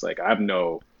ridiculous. Like, I have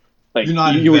no, like, you're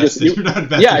not invested. You're not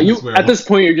invested. Yeah, in this at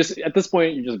this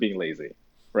point you're just being lazy,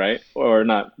 right? Or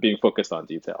not being focused on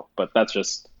detail. But that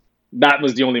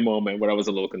was the only moment where I was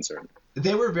a little concerned.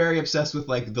 They were very obsessed with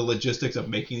like the logistics of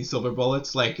making these silver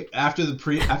bullets. Like after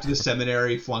the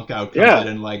seminary flunk out comes in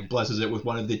and like blesses it with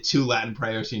one of the 2 Latin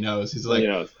prayers he knows. He's like,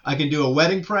 I can do a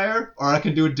wedding prayer or I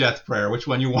can do a death prayer. Which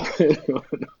one you want?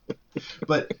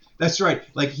 But that's right.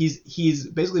 Like he's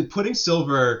basically putting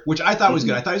silver, which I thought was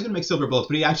good. I thought he was going to make silver bullets,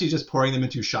 but he actually just pouring them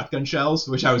into shotgun shells,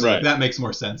 which I was like, that makes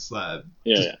more sense.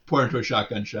 Pour into a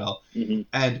shotgun shell. Mm-hmm.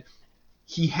 And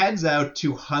he heads out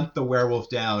to hunt the werewolf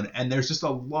down, and there's just a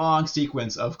long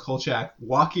sequence of Kolchak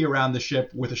walking around the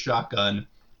ship with a shotgun,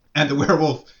 and the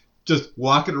werewolf just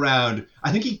walking around.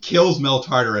 I think he kills Mel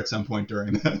Tartar at some point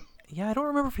during that. Yeah, I don't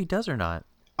remember if he does or not.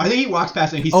 I think he walks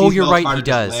past and he sees you're Mel right, Tartar he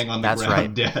does. just laying on the That's ground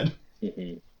right. dead.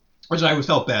 Mm-hmm. Which I always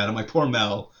felt bad. I'm like, poor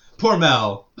Mel. Poor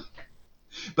Mel.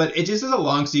 But it just is a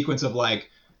long sequence of like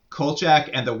Kolchak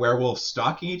and the werewolf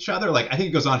stalking each other. Like I think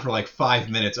it goes on for like 5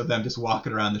 minutes of them just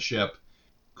walking around the ship.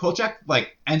 Kolchak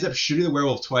like ends up shooting the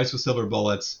werewolf twice with silver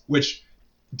bullets, which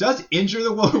does injure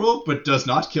the werewolf, but does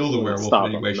not kill the werewolf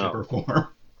in any way, shape, or form.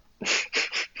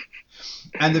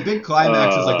 And the big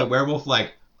climax is like the werewolf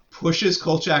like pushes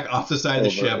Kolchak off the side of the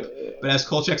ship, but as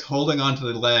Kolchak's holding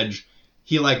onto the ledge,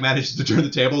 he like manages to turn the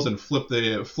tables and flip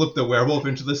the werewolf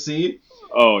into the sea.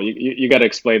 Oh, you got to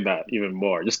explain that even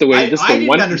more. Just the way. I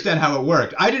didn't understand how it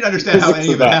worked. I didn't understand how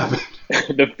any of it happened.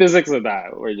 The physics of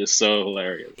that were just so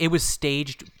hilarious. It was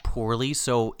staged poorly,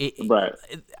 so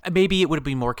maybe it would have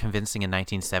been more convincing in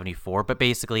 1974. But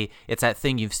basically, it's that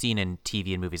thing you've seen in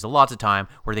TV and movies a lot of time,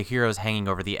 where the hero's hanging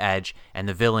over the edge and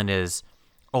the villain is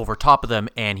over top of them,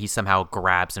 and he somehow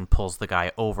grabs and pulls the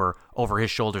guy over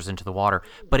his shoulders into the water.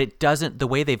 But it doesn't. The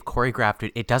way they've choreographed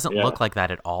it, it doesn't look like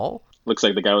that at all. Looks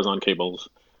like the guy was on cables.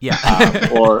 Yeah.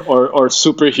 or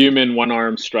superhuman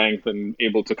one-arm strength and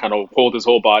able to kind of hold his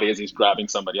whole body as he's grabbing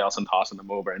somebody else and tossing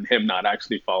them over, and him not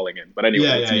actually falling in. But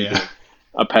anyway, it's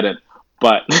a pedant.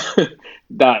 But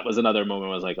that was another moment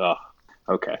where I was like, oh,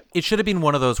 okay. It should have been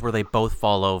one of those where they both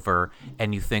fall over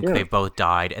and you think they've both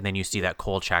died, and then you see that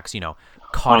Kolchak's,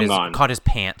 caught his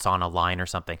pants on a line or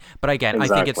something. But again, I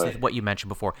think it's what you mentioned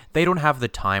before. They don't have the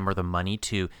time or the money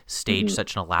to stage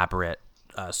such an elaborate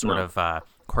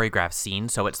choreographed scene,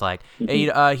 so it's like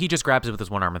he just grabs it with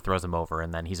his one arm and throws him over,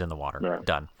 and then he's in the water. Right.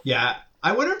 Done. Yeah,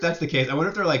 I wonder if that's the case. I wonder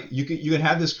if they're like, you could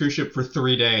have this cruise ship for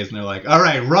 3 days, and they're like, all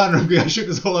right, run, I'm gonna shoot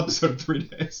this whole episode in 3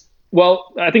 days.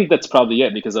 Well, I think that's probably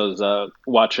it, because I was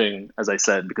watching, as I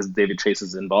said, because David Chase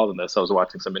is involved in this, I was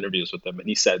watching some interviews with him, and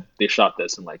he said they shot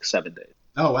this in like 7 days.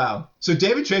 Oh wow! So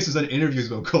David Chase has done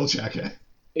interviews about Kolchak. Eh?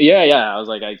 Yeah. I was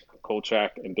like,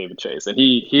 Kolchak and David Chase, and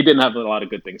he didn't have a lot of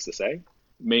good things to say.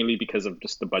 Mainly because of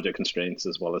just the budget constraints,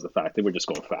 as well as the fact that we're just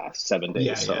going fast, 7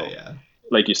 days. Yeah.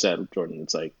 Like you said, Jordan,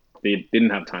 it's like they didn't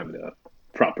have time to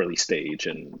properly stage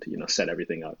and set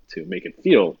everything up to make it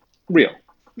feel real.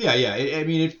 Yeah.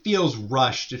 It feels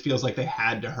rushed. It feels like they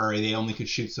had to hurry. They only could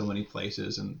shoot so many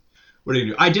places. And what do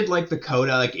you do? I did like the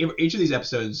coda. Like each of these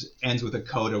episodes ends with a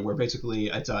coda where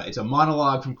basically it's a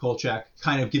monologue from Kolchak,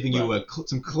 kind of giving you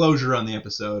some closure on the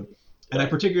episode. And I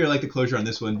particularly like the closure on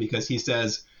this one because he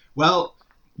says, well,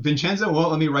 Vincenzo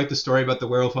won't let me write the story about the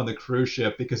werewolf on the cruise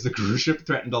ship because the cruise ship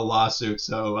threatened a lawsuit.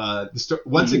 So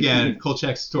once again,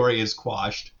 Kolchak's story is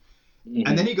quashed. Mm-hmm.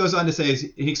 And then he goes on to say,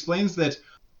 he explains that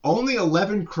only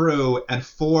 11 crew and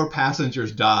 4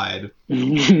 passengers died.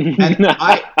 And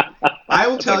I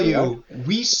will tell you,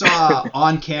 we saw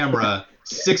on camera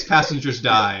 6 passengers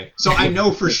die. So I know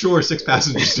for sure 6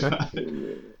 passengers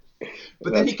died.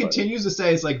 But then he continues to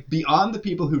say, it's like, beyond the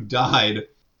people who died,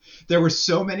 there were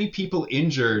so many people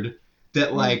injured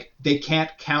that like they can't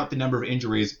count the number of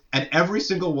injuries, and every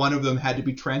single one of them had to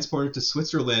be transported to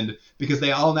Switzerland because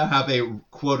they all now have a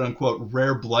quote unquote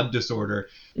rare blood disorder.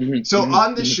 So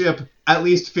on the ship, at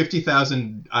least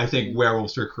 50,000, I think,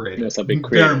 werewolves are created. That's a big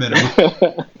bare minimum.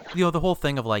 The whole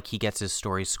thing of like he gets his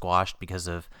story squashed because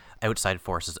of outside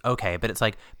forces. Okay, but it's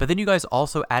like, but then you guys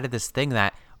also added this thing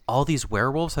that all these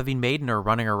werewolves have been made and are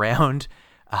running around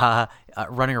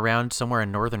somewhere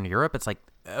in Northern Europe. It's like,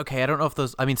 okay, I don't know if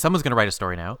those. I mean, someone's gonna write a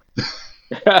story now.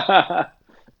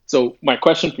 So my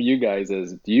question for you guys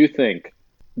is: do you think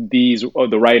these, or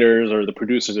the writers or the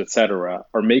producers, etc.,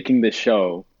 are making this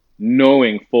show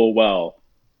knowing full well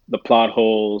the plot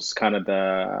holes, kind of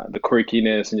the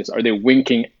quirkiness, and just are they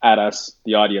winking at us,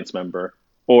 the audience member,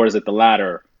 or is it the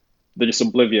latter? They're just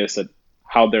oblivious at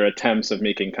how their attempts of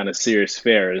making kind of serious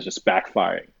fare is just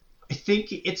backfiring. I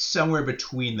think it's somewhere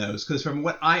between those, because from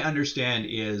what I understand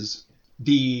is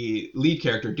the lead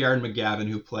character, Darren McGavin,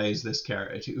 who plays this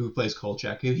character, who plays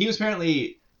Kolchak, he was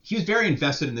very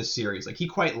invested in this series. Like, he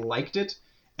quite liked it.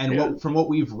 And from what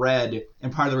we've read,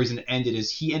 and part of the reason it ended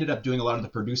is he ended up doing a lot of the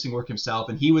producing work himself,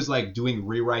 and he was like doing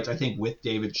rewrites, I think, with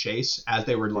David Chase as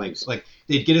they were like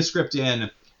they'd get a script in,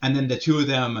 and then the two of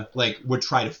them like would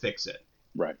try to fix it.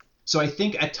 Right. So I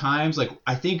think at times, like,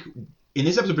 I think in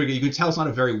this episode, you can tell it's not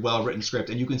a very well-written script,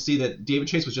 and you can see that David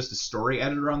Chase was just a story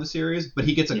editor on the series, but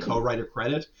he gets a co-writer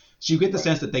credit. So you get the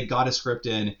sense that they got a script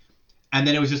in, and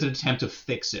then it was just an attempt to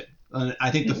fix it. And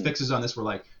I think the fixes on this were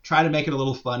like, try to make it a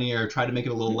little funnier, try to make it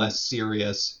a little less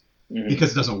serious,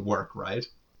 because it doesn't work, right?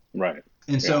 Right.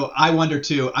 And so I wonder,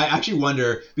 too, I actually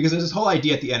wonder, because there's this whole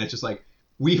idea at the end, it's just like,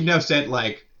 we've now sent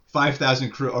like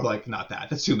 5,000 crew, or like, not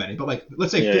that's too many, but like,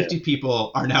 let's say 50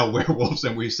 people are now werewolves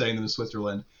and we're sending them to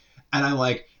Switzerland. And I'm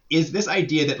like, is this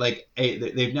idea that like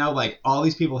they've now like all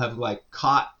these people have like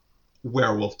caught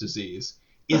werewolf disease?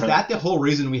 Is that the whole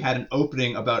reason we had an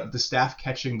opening about the staff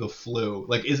catching the flu?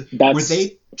 Like, were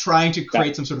they trying to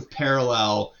create some sort of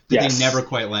parallel that they never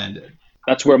quite landed?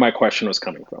 That's where my question was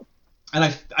coming from.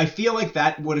 And I feel like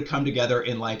that would have come together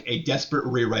in like a desperate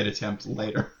rewrite attempt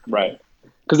later. Right.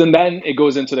 Because then it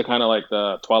goes into the kind of like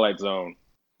the Twilight Zone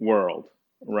world,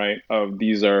 right? Of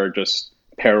these are just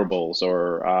parables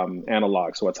or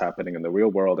analogs to what's happening in the real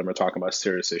world, and we're talking about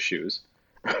serious issues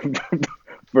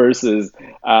versus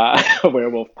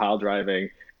werewolf pile driving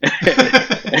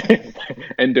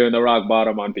and doing the rock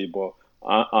bottom on people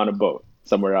on a boat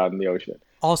somewhere out in the ocean.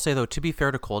 I'll say, though, to be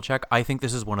fair to Kolchak, I think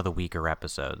this is one of the weaker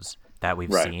episodes that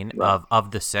we've seen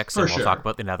of the six, and we'll talk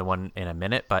about another one in a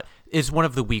minute, but it's one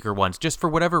of the weaker ones. Just for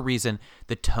whatever reason,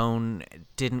 the tone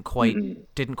didn't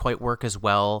quite work as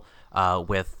well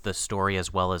with the story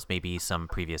as well as maybe some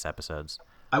previous episodes.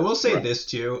 I will say this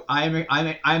too.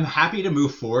 I'm happy to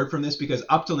move forward from this because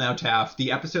up till now, Taff,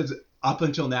 the episodes up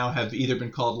until now have either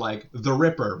been called like The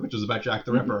Ripper, which is about Jack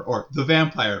the Ripper, or The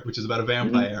Vampire, which is about a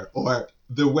vampire, or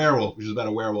The Werewolf, which is about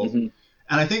a werewolf.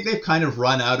 And I think they've kind of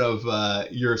run out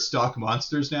of your stock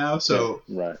monsters now. So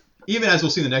even as we'll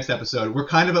see in the next episode, we're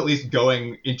kind of at least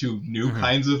going into new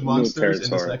kinds of monsters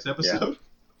in this next episode.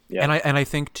 Yeah. And I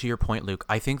think, to your point, Luke,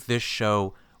 I think this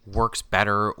show works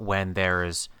better when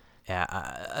there's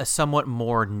a somewhat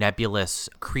more nebulous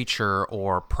creature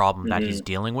or problem that he's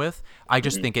dealing with. I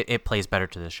just think it plays better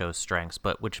to the show's strengths,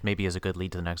 but which maybe is a good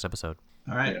lead to the next episode.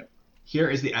 All right. Yeah. Here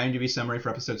is the IMDb summary for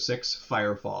episode 6,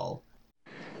 Firefall.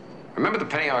 Remember the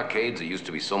penny arcades that used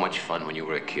to be so much fun when you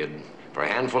were a kid? For a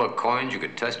handful of coins, you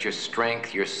could test your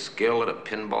strength, your skill at a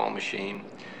pinball machine.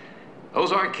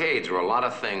 Those arcades were a lot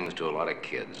of things to a lot of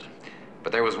kids.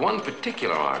 But there was one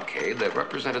particular arcade that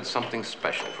represented something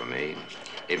special for me.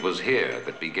 It was here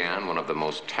that began one of the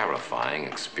most terrifying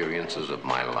experiences of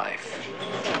my life.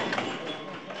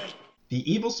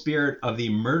 The evil spirit of the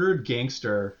murdered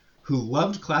gangster who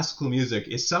loved classical music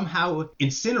is somehow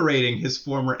incinerating his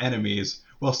former enemies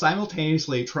while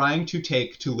simultaneously trying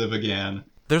to live again.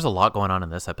 There's a lot going on in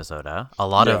this episode, huh? A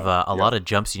lot of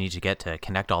jumps you need to get to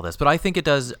connect all this. But I think it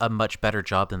does a much better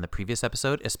job than the previous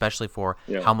episode, especially for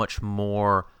how much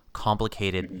more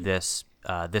complicated this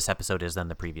episode is than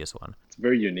the previous one. It's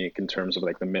very unique in terms of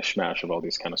like the mishmash of all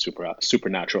these kind of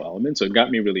supernatural elements. So it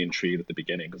got me really intrigued at the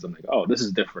beginning because I'm like, oh, this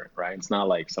is different, right? It's not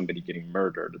like somebody getting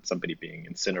murdered, it's somebody being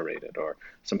incinerated or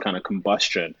some kind of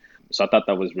combustion. So I thought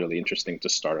that was really interesting to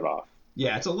start it off.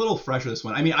 Yeah, it's a little fresher, this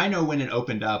one. I mean, I know when it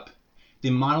opened up, the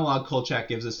monologue Kolchak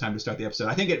gives us time to start the episode.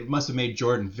 I think it must have made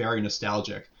Jordan very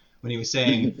nostalgic when he was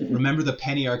saying, remember the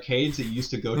penny arcades that you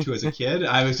used to go to as a kid?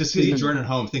 I was just seeing Jordan at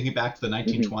home thinking back to the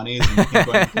 1920s and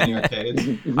going to penny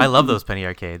arcades. I love those penny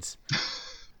arcades.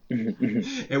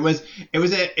 It was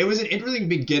an interesting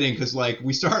beginning because like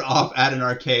we start off at an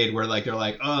arcade where like they're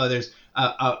like, oh, there's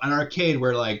an arcade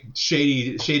where like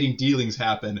shading dealings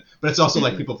happen, but it's also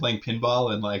like people playing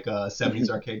pinball and like 70s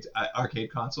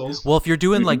arcade consoles. Well, if you're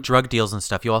doing like drug deals and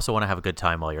stuff, you also want to have a good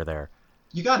time while you're there.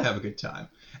 You gotta have a good time.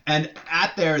 And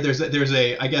there's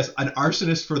a I guess an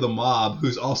arsonist for the mob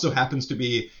who's also happens to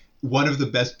be one of the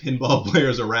best pinball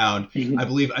players around. I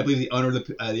believe the owner of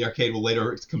the arcade will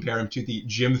later compare him to the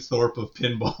Jim Thorpe of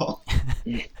pinball.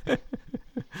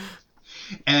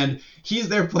 And he's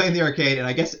there playing the arcade, and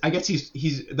I guess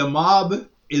he's the mob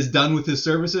is done with his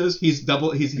services. He's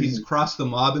crossed the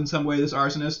mob in some way, this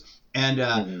arsonist, and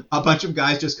a bunch of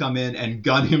guys just come in and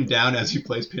gun him down as he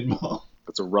plays pinball.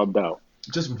 It's rubbed out.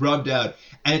 Just rubbed out.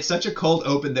 And it's such a cold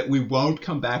open that we won't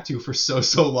come back to for so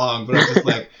long, but it's just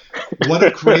like, what a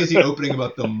crazy opening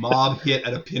about the mob hit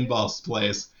at a pinball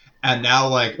place, and now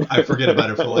like I forget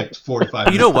about it for like 45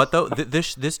 minutes. You know what though,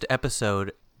 this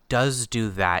episode does do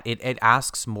that. It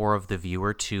asks more of the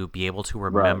viewer to be able to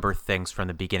remember things from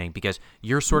the beginning, because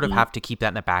you're sort of have to keep that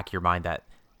in the back of your mind that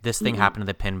this thing happened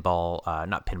in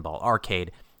the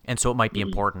arcade, and so it might be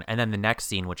important. And then the next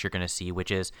scene, which you're going to see,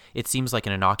 which is, it seems like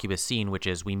an innocuous scene, which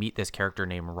is we meet this character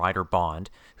named Ryder Bond,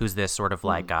 who's this sort of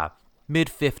like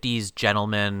mid-50s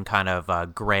gentleman, kind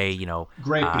of gray,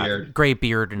 gray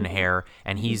beard and hair,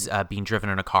 and he's being driven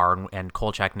in a car, and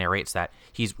Kolchak narrates that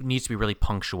he needs to be really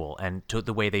punctual, and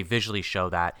the way they visually show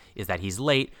that is that he's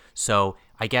late. So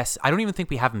I guess, I don't even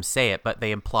think we have him say it, but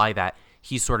they imply that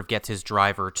he sort of gets his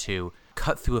driver to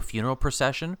cut through a funeral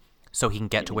procession so he can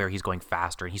get to where he's going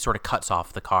faster, and he sort of cuts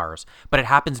off the cars. But it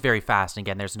happens very fast, and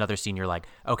again, there's another scene you're like,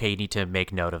 okay, you need to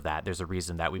make note of that. There's a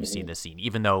reason that we've seen this scene,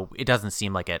 even though it doesn't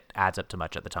seem like it adds up to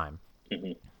much at the time.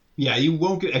 Yeah, you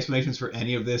won't get explanations for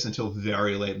any of this until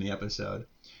very late in the episode.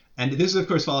 And this is, of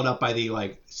course, followed up by the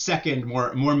like second,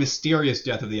 more mysterious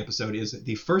death of the episode. Is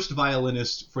the first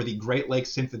violinist for the Great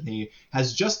Lakes Symphony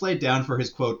has just laid down for his,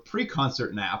 quote,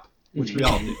 pre-concert nap, which we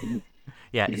all do.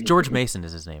 Yeah, George Mason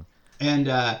is his name. And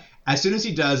as soon as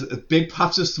he does, big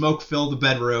puffs of smoke fill the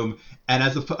bedroom, and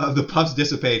as the puffs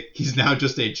dissipate, he's now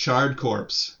just a charred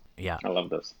corpse. Yeah, I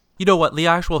love this. You know what? The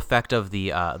actual effect of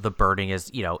the burning is,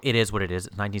 it is what it is.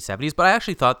 It's 1970s, but I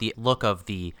actually thought the look of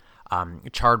the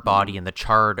charred body and the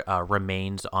charred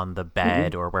remains on the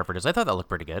bed or wherever it is, I thought that looked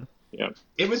pretty good. Yeah,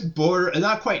 it was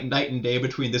not quite night and day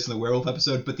between this and the werewolf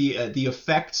episode, but the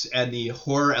effects and the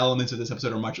horror elements of this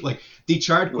episode are much like the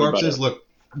charred corpses look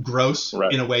gross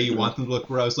in a way you want them to look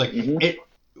gross. Like it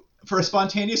for a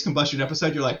spontaneous combustion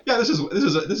episode, you're like, yeah, this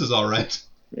is all right.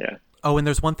 Yeah. Oh, and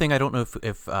there's one thing I don't know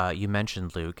if you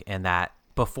mentioned, Luke, and that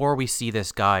before we see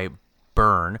this guy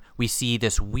burn, we see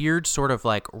this weird sort of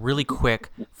like really quick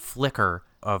flicker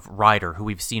of Ryder, who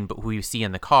we see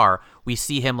in the car. We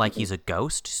see him like he's a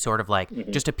ghost, sort of like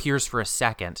just appears for a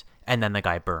second, and then the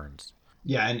guy burns.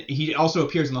 Yeah, and he also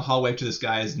appears in the hallway to this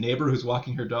guy's neighbor who's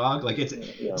walking her dog. Like it's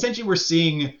essentially we're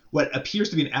seeing what appears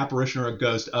to be an apparition or a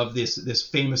ghost of this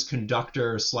famous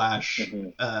conductor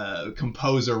 /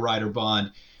 composer Ryder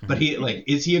Bond. But he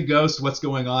is he a ghost? What's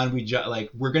going on?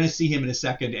 We're gonna see him in a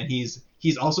second, and he's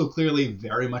also clearly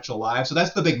very much alive. So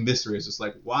that's the big mystery. Is just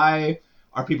like, why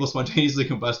are people spontaneously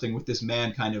combusting with this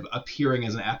man kind of appearing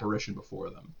as an apparition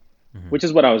before them? Which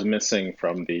is what I was missing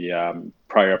from the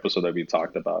prior episode that we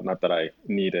talked about. Not that I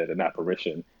needed an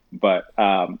apparition, but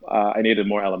I needed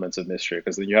more elements of mystery,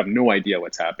 because then you have no idea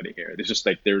what's happening here. It's just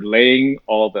like they're putting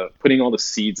all the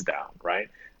seeds down, right?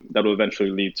 That will eventually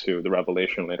lead to the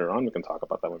revelation later on. We can talk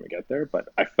about that when we get there. But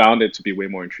I found it to be way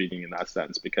more intriguing in that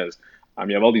sense, because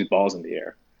you have all these balls in the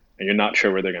air and you're not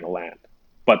sure where they're going to land.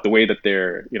 But the way that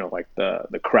they're, like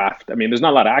the craft, there's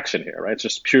not a lot of action here, right? It's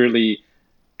just purely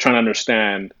trying to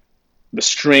understand the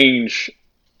strange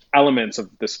elements of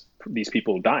these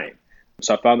people dying.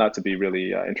 So I found that to be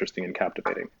really interesting and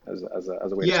captivating as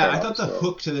a way to start I thought the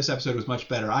hook to this episode was much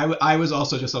better. I was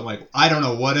also just like, I don't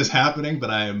know what is happening, but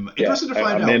I'm interested to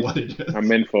find out what it is.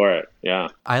 I'm in for it, yeah.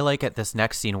 I like at this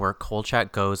next scene where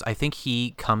Kolchak goes, I think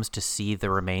he comes to see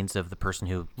the remains of the person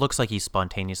who looks like he's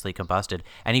spontaneously combusted,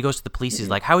 and he goes to the police, he's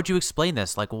like, how would you explain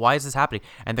this? Like, why is this happening?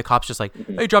 And the cop's just like,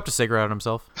 he dropped a cigarette on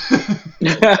himself.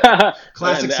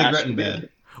 Classic cigarette in bed.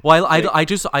 Well,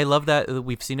 I love that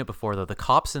we've seen it before, though. The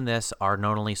cops in this are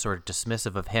not only sort of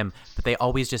dismissive of him, but they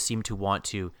always just seem to want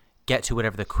to get to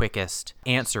whatever the quickest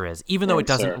answer is, even though it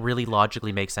doesn't really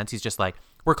logically make sense. He's just like,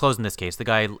 we're closing this case. The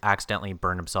guy accidentally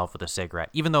burned himself with a cigarette,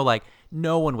 even though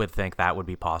no one would think that would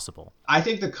be possible. I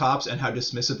think the cops and how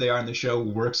dismissive they are in the show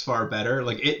works far better.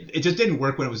 Like it just didn't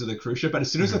work when it was in the cruise ship, but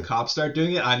as soon as the cops start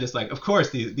doing it, I'm just like, of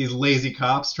course, these lazy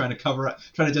cops trying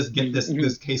to just get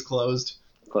this case closed.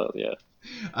 Yeah.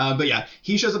 But yeah,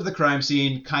 he shows up at the crime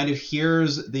scene, kind of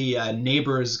hears the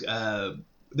neighbor's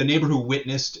who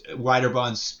witnessed Ryder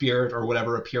Bond's spirit or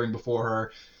whatever appearing before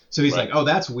her. So he's like, oh,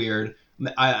 that's weird.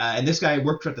 And this guy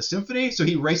worked at the symphony, so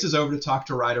he races over to talk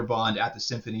to Ryder Bond at the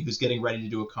symphony, who's getting ready to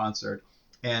do a concert.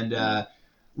 And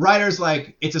Ryder's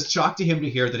like, it's a shock to him to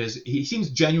hear that he seems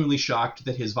genuinely shocked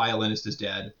that his violinist is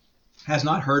dead, has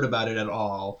not heard about it at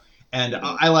all. And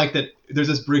I like that there's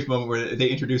this brief moment where they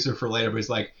introduce her for later, but he's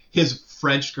like, his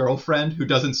French girlfriend who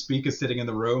doesn't speak is sitting in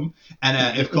the room.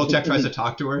 And if Kolchak tries to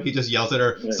talk to her, he just yells at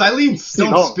her, Silence,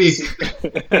 don't speak.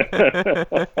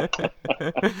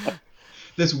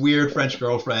 This weird French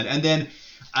girlfriend. And then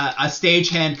a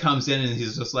stagehand comes in and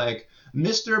he's just like,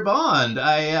 Mr. Bond,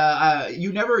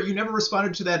 you never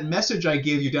responded to that message I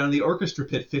gave you down in the orchestra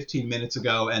pit 15 minutes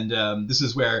ago. And this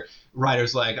is where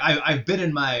Ryder's like, I've been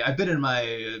in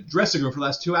my dressing room for the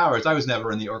last 2 hours. I was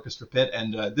never in the orchestra pit.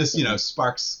 And this,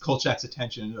 sparks Kolchak's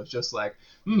attention. It's just like,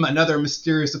 another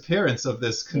mysterious appearance of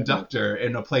this conductor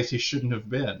in a place he shouldn't have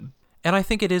been. And I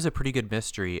think it is a pretty good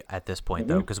mystery at this point,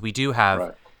 though, because we do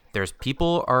have... There's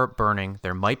people are burning.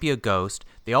 There might be a ghost.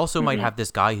 They also might have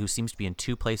this guy who seems to be in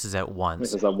two places at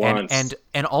once.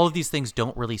 And all of these things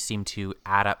don't really seem to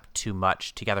add up too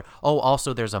much together. Oh,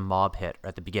 also there's a mob hit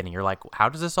at the beginning. You're like, how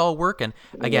does this all work? And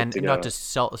again, not to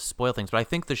spoil things, but I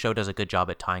think the show does a good job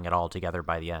at tying it all together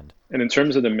by the end. And in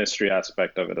terms of the mystery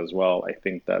aspect of it as well, I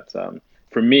think that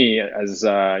for me, as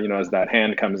that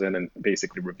hand comes in and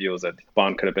basically reveals that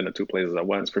Bond could have been in two places at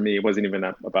once, for me, it wasn't even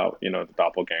about, the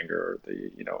doppelganger or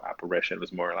the, apparition. It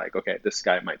was more like, okay, this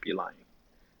guy might be lying,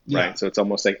 right? So it's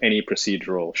almost like any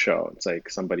procedural show. It's like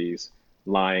somebody's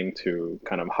lying to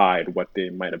kind of hide what they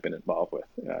might have been involved with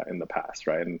in the past,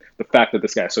 right? And the fact that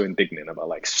this guy is so indignant about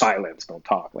like, silence, don't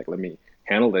talk, like, let me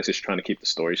handle this, is trying to keep the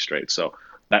story straight. So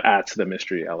that adds to the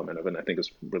mystery element of it, and I think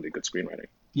it's really good screenwriting.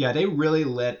 Yeah, they really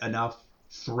let enough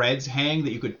threads hang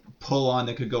that you could pull on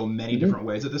that could go many different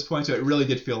ways at this point. So it really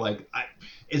did feel like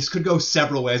it could go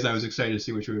several ways, and I was excited to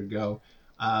see which way it would go.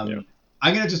 I'm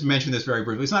going to just mention this very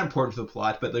briefly. It's not important for the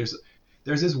plot, but there's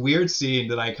this weird scene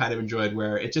that I kind of enjoyed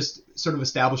where it just sort of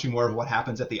establishing more of what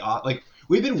happens at the like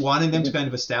we've been wanting them to kind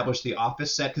of establish the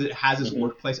office set because it has this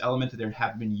workplace element that they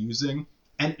haven't been using.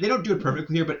 And they don't do it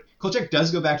perfectly here, but Kolchak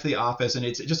does go back to the office, and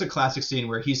it's just a classic scene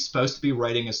where he's supposed to be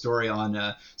writing a story on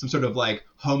some sort of like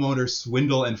homeowner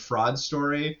swindle and fraud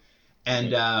story.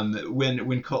 And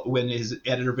when his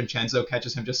editor Vincenzo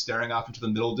catches him just staring off into the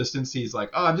middle distance, he's like,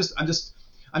 "Oh, I'm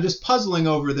just puzzling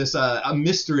over this a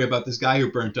mystery about this guy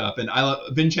who burnt up." And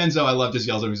Vincenzo, I love just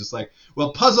yells at him. He's just like,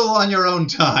 "Well, puzzle on your own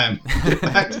time.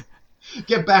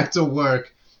 Get back to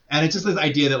work." And it's just this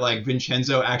idea that like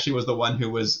Vincenzo actually was the one who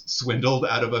was swindled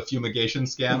out of a fumigation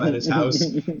scam at his house.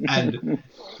 And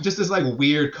just this like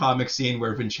weird comic scene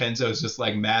where Vincenzo's just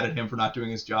like mad at him for not doing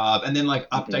his job. And then like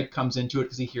Updike comes into it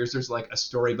because he hears there's like a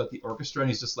story about the orchestra. And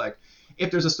he's just like,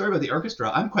 if there's a story about the orchestra,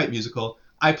 I'm quite musical.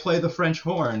 I play the French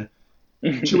horn.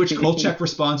 To which Kolchak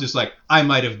responds just like, I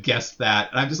might have guessed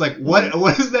that. And I'm just like, what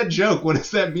is that joke? What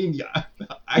does that mean? Yeah,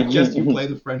 I guess you play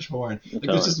the French horn. Like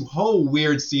there's just whole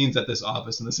weird scenes at this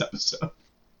office in this episode.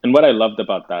 And what I loved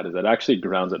about that is it actually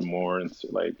grounds it more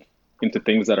into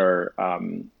things that are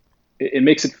it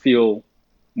makes it feel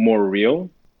more real,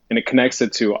 and it connects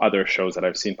it to other shows that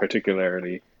I've seen,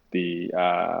 particularly the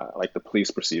police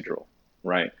procedural,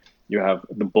 right? You have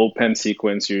the bullpen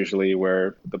sequence usually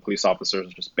where the police officers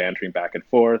are just bantering back and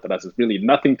forth. That has really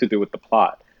nothing to do with the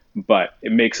plot, but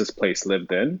it makes this place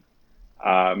lived in,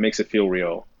 makes it feel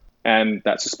real. And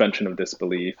that suspension of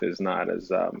disbelief is not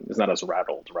as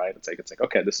rattled, right? It's like,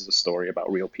 okay, this is a story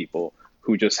about real people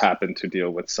who just happen to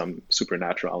deal with some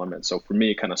supernatural element. So for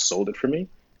me, it kind of sold it for me,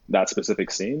 that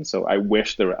specific scene. So I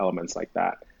wish there were elements like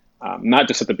that. Not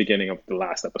just at the beginning of the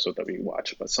last episode that we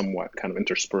watched, but somewhat kind of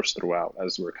interspersed throughout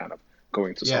as we're kind of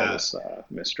going to solve this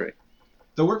mystery.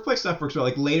 The workplace stuff works well.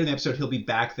 Like later in the episode, he'll be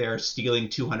back there stealing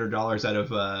 $200 out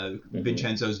of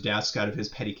Vincenzo's desk, out of his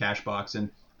petty cash box. And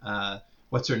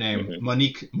what's her name?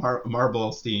 Monique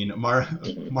Marblestein.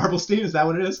 Marblestein, is that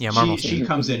what it is? Yeah, Marblestein. She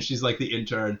comes in. She's like the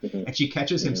intern, and she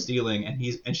catches him stealing.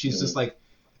 And she's just like,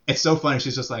 it's so funny.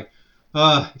 She's just like,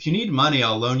 if you need money,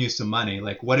 I'll loan you some money.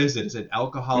 Like, what is it? Is it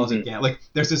alcohol? Is it like,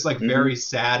 there's this like very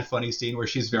sad, funny scene where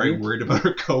she's very worried about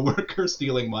her coworker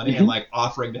stealing money and like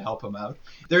offering to help him out.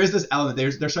 There is this element.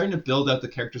 They're starting to build out the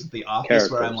characters at the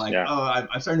office where I'm like,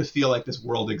 I'm starting to feel like this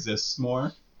world exists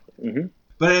more.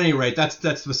 But at any rate, that's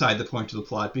beside the point of the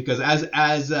plot, because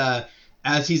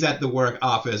as he's at the work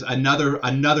office,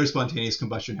 another spontaneous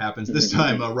combustion happens. This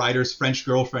time, Ryder's French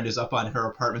girlfriend is up on her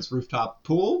apartment's rooftop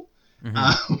pool.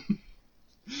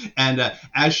 And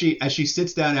as she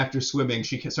sits down after swimming,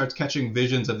 she starts catching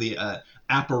visions of the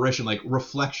apparition, like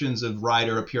reflections of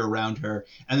Ryder appear around her,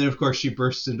 and then of course she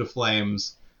bursts into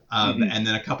flames. And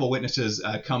then a couple witnesses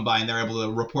come by, and they're able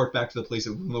to report back to the police. It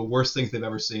was one of the worst things they've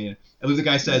ever seen. I believe the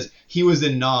guy says he was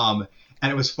in Nam,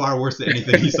 and it was far worse than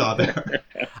anything he saw there.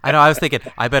 I know. I was thinking,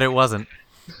 I bet it wasn't.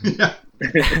 Yeah.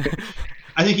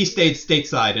 I think he stayed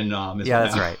stateside in Nam. Yeah,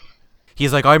 that's right.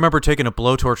 He's like, I remember taking a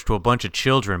blowtorch to a bunch of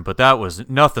children, but that was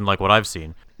nothing like what I've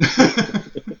seen.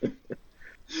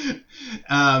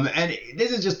 And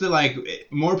this is just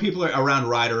more people around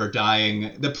Ryder are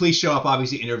dying. The police show up,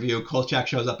 obviously interview. Kolchak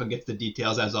shows up and gets the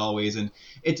details as always. And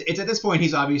it's at this point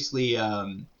he's obviously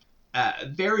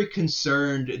very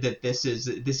concerned that this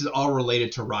is all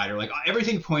related to Ryder. Like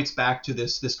everything points back to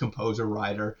this composer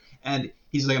Ryder. And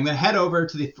he's like, I'm gonna head over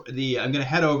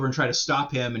and try to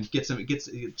stop him and get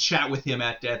chat with him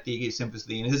at the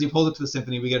symphony. And as he pulls up to the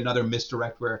symphony, we get another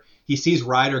misdirect where he sees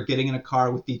Ryder getting in a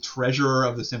car with the treasurer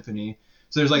of the symphony.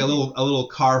 So there's like a little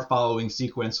car following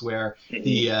sequence where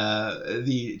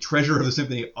the treasurer of the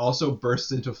symphony also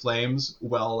bursts into flames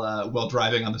while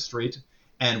driving on the street.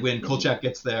 And when Kolchak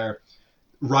gets there,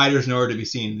 Ryder's nowhere to be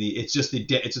seen. It's just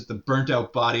the burnt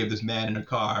out body of this man in a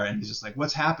car, and he's just like,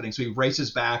 what's happening? So he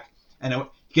races back and he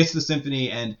gets to the symphony,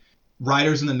 and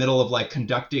Ryder's in the middle of like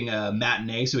conducting a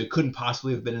matinee, so he couldn't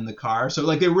possibly have been in the car. So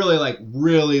like they're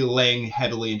really laying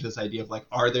heavily into this idea of like,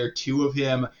 are there two of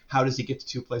him? How does he get to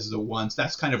two places at once?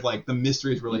 That's kind of like the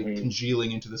mystery is really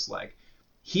congealing into this, like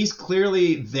he's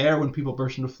clearly there when people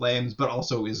burst into flames, but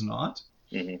also is not.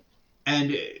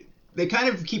 And they kind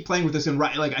of keep playing with this, and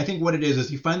like I think what it is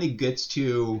he finally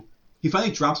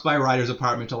drops by Ryder's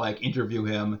apartment to like interview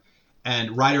him.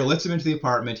 And Ryder lets him into the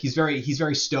apartment. He's very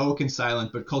stoic and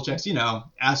silent, but Kolchak's,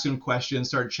 asking him questions,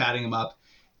 started chatting him up.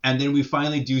 And then we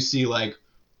finally do see we've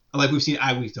seen it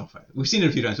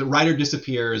a few times, but Ryder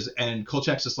disappears, and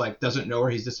Kolchak's just like doesn't know where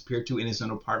he's disappeared to in his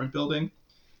own apartment building.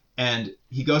 And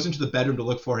he goes into the bedroom to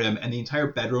look for him, and the entire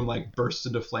bedroom like bursts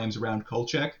into flames around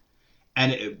Kolchak.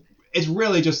 And it's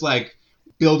really just like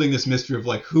building this mystery of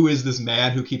like, who is this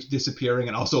man who keeps disappearing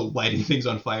and also lighting things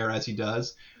on fire as he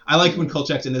does. I like when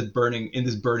Kolchak's in this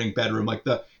burning bedroom, like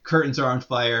the curtains are on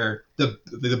fire,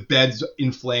 the bed's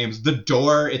in flames, the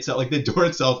door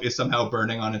itself is somehow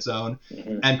burning on its own,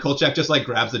 and Kolchak just like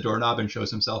grabs the doorknob and shows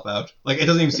himself out. Like it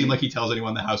doesn't even seem like he tells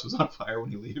anyone the house was on fire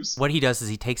when he leaves. What he does is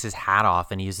he takes his hat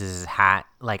off and uses his hat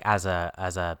like as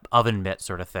a oven mitt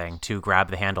sort of thing to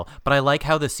grab the handle. But I like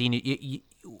how the scene.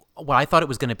 What I thought it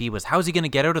was going to be was, how is he going to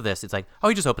get out of this? It's like, oh,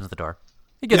 he just opens the door.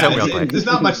 He gets out real quick. There's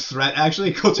not much threat,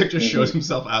 actually. Kolchak just shows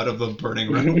himself out of the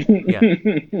burning room.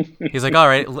 Yeah. He's like, all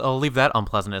right, I'll leave that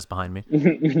unpleasantness behind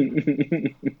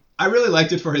me. I really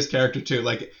liked it for his character, too.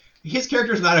 Like, his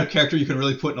character is not a character you can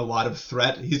really put in a lot of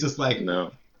threat. He's just like,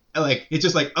 no. Like, it's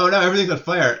just like, oh no, everything's on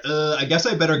fire. I guess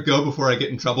I better go before I get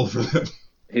in trouble for them.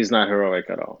 He's not heroic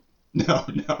at all. No.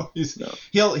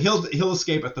 He'll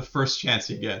escape at the first chance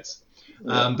he gets.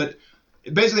 Yeah. But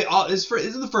basically, this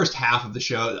is the first half of the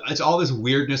show. It's all this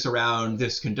weirdness around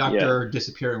this conductor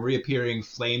disappearing, reappearing,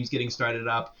 flames getting started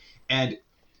up, and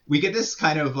we get this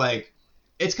kind of like,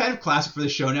 it's kind of classic for the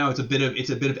show now. It's a bit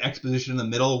of exposition in the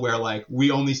middle where like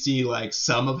we only see like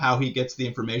some of how he gets the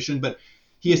information, but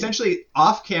he essentially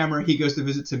off camera he goes to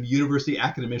visit some university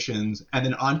academicians, and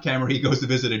then on camera he goes to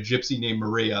visit a gypsy named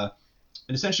Maria,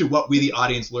 and essentially what we the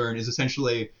audience learn is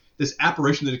essentially this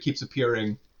apparition that keeps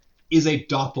appearing is a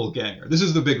doppelganger. This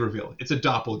is the big reveal. It's a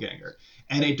doppelganger.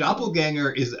 And a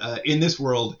doppelganger is, in this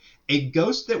world, a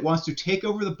ghost that wants to take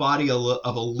over the body of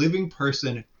a living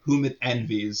person whom it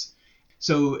envies.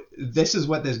 So this is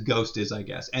what this ghost is, I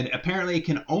guess. And apparently it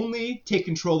can only take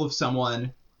control of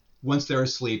someone once they're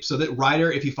asleep. So that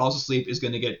Ryder, if he falls asleep, is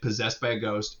going to get possessed by a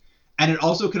ghost. And it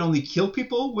also can only kill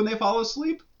people when they fall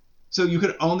asleep. So you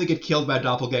could only get killed by a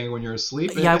doppelganger when you're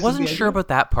asleep. Yeah, I wasn't sure about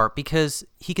that part because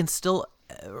he can still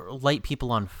light people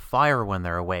on fire when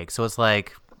they're awake. So it's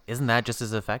like, isn't that just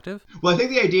as effective? Well, I think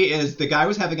the idea is the guy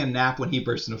was having a nap when he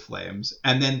burst into flames,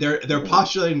 and then they're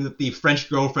postulating that the French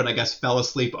girlfriend, I guess, fell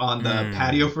asleep on the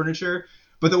patio furniture.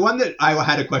 But the one that I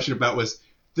had a question about was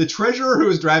the treasurer who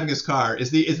was driving his car.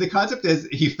 Is the concept is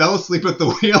he fell asleep at the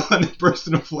wheel and then burst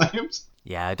into flames?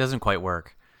 Yeah, it doesn't quite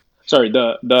work. Sorry,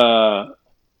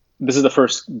 this is the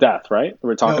first death, right?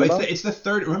 We're talking about. It's the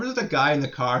third. Remember the guy in the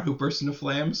car who burst into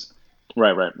flames?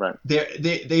 Right.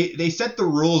 They set the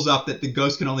rules up that the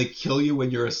ghost can only kill you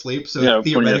when you're asleep. So Yeah, when you're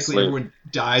theoretically, asleep. everyone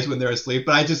dies when they're asleep.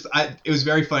 But it was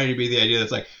very funny to me, the idea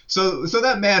that's like, so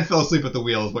that man fell asleep at the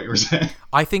wheel is what you were saying.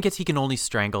 I think it's he can only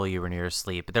strangle you when you're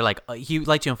asleep. They're like, he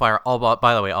lights you on fire. Oh,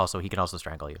 by the way, also he can also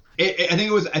strangle you. I think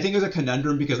it was a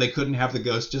conundrum because they couldn't have the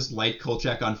ghost just light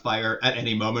Kolchak on fire at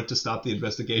any moment to stop the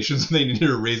investigation. So they needed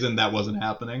a reason that wasn't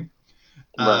happening.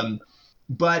 Right.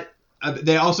 But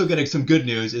they also get some good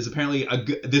news is apparently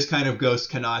this kind of ghost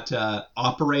cannot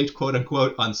operate, quote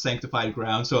unquote, on sanctified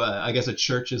ground. So I guess a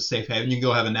church is safe haven. You can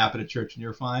go have a nap at a church and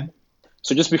you're fine.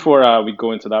 So just before we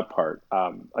go into that part,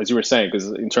 as you were saying,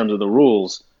 because in terms of the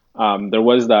rules, there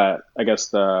was that, I guess,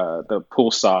 the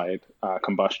poolside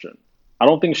combustion. I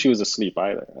don't think she was asleep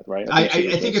either, right?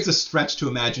 I think it's a stretch to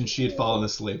imagine she had fallen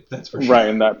asleep. That's for sure. Right,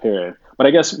 in that period. But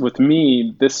I guess with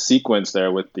me, this sequence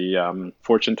there with the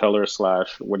fortune teller /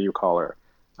 what do you call her?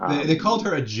 They called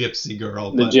her a gypsy girl.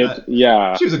 The but,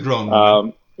 yeah. She was a grown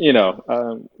woman.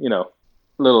 Little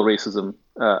racism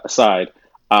aside,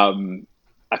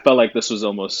 I felt like this was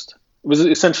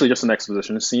essentially just an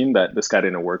exposition scene that this guy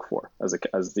didn't work for as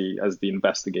the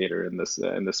investigator in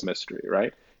this mystery, right?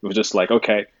 It was just like,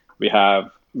 okay, we've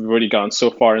already gone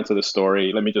so far into the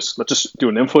story. Let's just do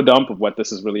an info dump of what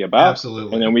this is really about.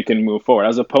 Absolutely. And then we can move forward,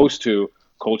 as opposed to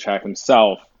Kolchak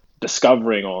himself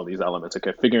discovering all these elements.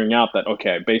 Okay, figuring out that,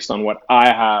 okay, based on what I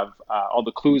have, all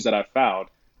the clues that I've found,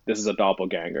 this is a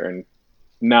doppelganger. And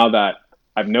now that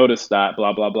I've noticed that,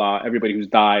 blah, blah, blah, everybody who's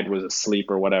died was asleep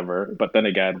or whatever. But then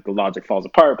again, the logic falls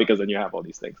apart because then you have all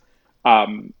these things.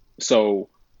 So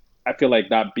I feel like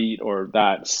that beat or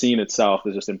that scene itself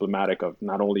is just emblematic of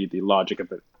not only the logic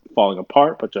of it falling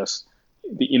apart, but just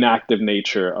the inactive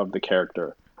nature of the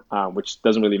character, which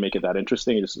doesn't really make it that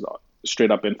interesting. It just is a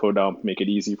straight up info dump, make it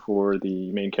easy for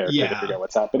the main character to figure out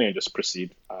what's happening and just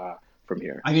proceed from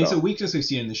here. I mean, it's a weakness we've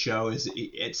seen in the show is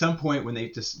at some point when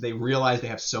they realize they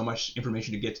have so much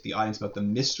information to get to the audience about the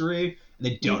mystery and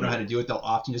they don't know how to do it, they'll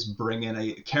often just bring in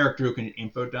a character who can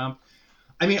info dump.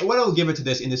 I mean, what I'll give it to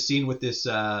this in the scene with this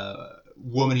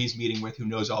woman he's meeting with who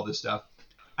knows all this stuff,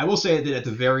 I will say that at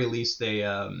the very least they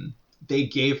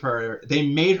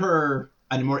made her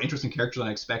a more interesting character than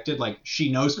I expected. Like,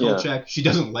 she knows Kolchak, she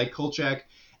doesn't like Kolchak,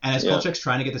 and as Kolchak's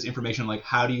trying to get this information, like,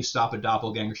 how do you stop a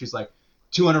doppelganger? She's like,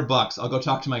 $200. I'll go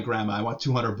talk to my grandma. I want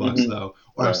 $200 though,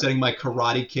 or I'm sending my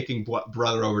karate kicking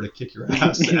brother over to kick your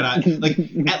ass. And I like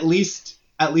at least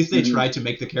they tried to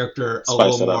make the character a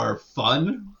little more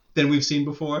fun than we've seen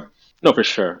before. No, for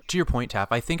sure. To your point,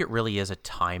 Tap, I think it really is a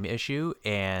time issue,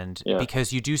 and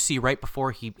because you do see right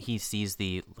before he sees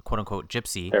the quote-unquote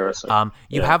gypsy,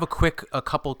 you have a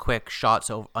couple quick shots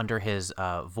under his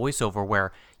voiceover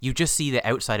where you just see the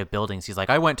outside of buildings. He's like,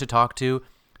 I went to talk to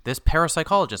this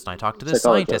parapsychologist and I talked to this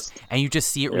scientist, and you just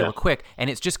see it real quick, and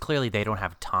it's just clearly they don't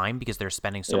have time because they're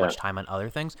spending so much time on other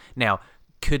things. Now,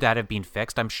 could that have been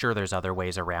fixed? I'm sure there's other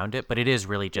ways around it, but it is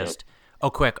really just...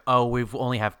 we've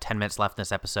only have 10 minutes left in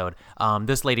this episode.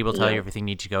 This lady will tell you everything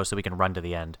needs to go so we can run to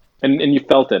the end. And you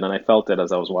felt it, and I felt it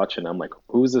as I was watching. I'm like,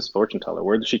 who is this fortune teller?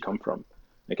 Where did she come from?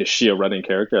 Like, is she a running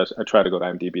character? I tried to go to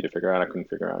IMDb to figure out. I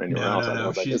couldn't figure out anyone else. I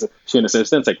was like, is she an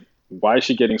assistant? It's like, why is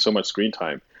she getting so much screen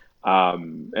time?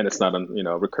 And it's not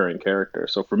a recurring character.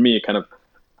 So for me, it kind of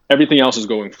everything else is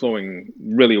flowing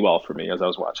really well for me as I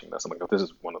was watching this. I'm like, this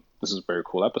is a very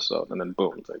cool episode. And then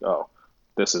boom, it's like, oh,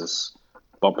 this is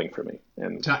bumping for me.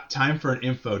 And time for an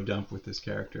info dump with this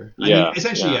character. I mean,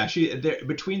 essentially, she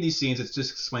between these scenes, it's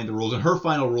just explained the rules, and her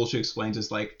final rule she explains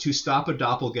is like, to stop a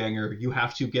doppelganger, you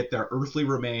have to get their earthly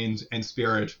remains and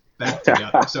spirit back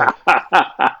together. So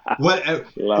what a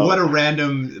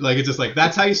random, like, it's just like,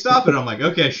 that's how you stop it. I'm like,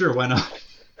 okay, sure, why not?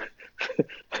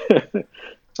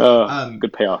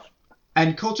 Good payoff.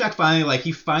 And Kolchak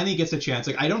finally gets a chance.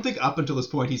 Like, I don't think up until this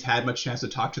point he's had much chance to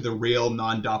talk to the real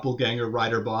non-doppelganger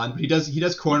Ryder Bond, but he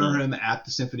does corner him at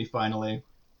the symphony finally.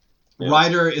 Yeah.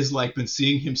 Ryder is like been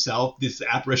seeing himself, this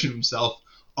apparition of himself,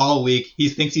 all week. He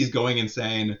thinks he's going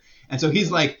insane, and so he's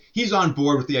on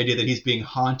board with the idea that he's being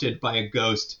haunted by a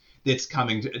ghost that's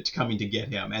coming to get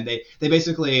him. And they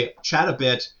basically chat a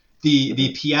bit.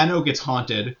 The piano gets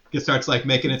haunted. It starts like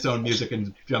making its own music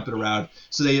and jumping around.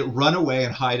 So they run away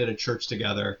and hide at a church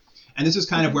together. And this is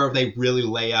kind of where they really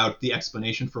lay out the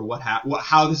explanation for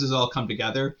how this has all come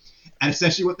together. And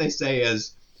essentially what they say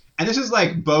is, and this is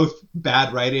like both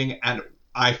bad writing and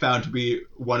I found to be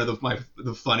one of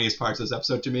the funniest parts of this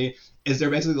episode to me, is they're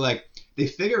basically like, they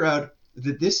figure out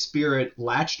that this spirit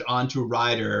latched onto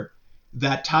Ryder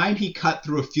that time he cut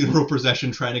through a funeral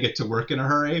procession trying to get to work in a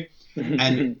hurry.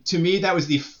 And to me, that was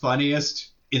the funniest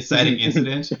inciting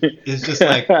incident is just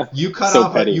like you cut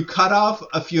off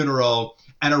a funeral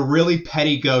and a really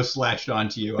petty ghost latched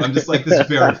onto you. I'm just like, this is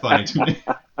very funny to me.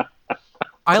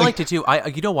 I liked it too.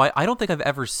 You know what? I don't think I've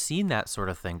ever seen that sort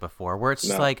of thing before, where it's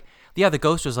just like, yeah, the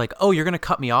ghost was like, oh, you're gonna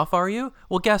cut me off, are you?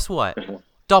 Well, guess what?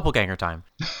 Doppelganger time.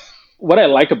 What I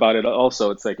like about it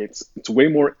also, it's like it's way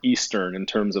more Eastern in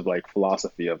terms of like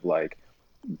philosophy of like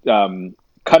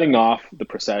cutting off the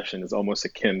procession is almost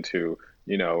akin to,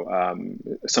 you know,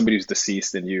 somebody who's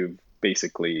deceased and you've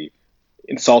basically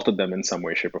insulted them in some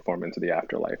way, shape, or form into the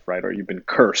afterlife, right? Or you've been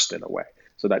cursed in a way.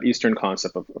 So that Eastern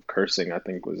concept of cursing, I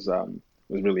think, was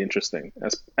really interesting.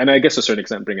 And I guess to a certain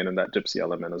extent, bringing in that gypsy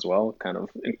element as well,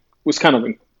 was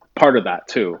part of that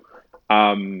too.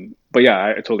 But yeah,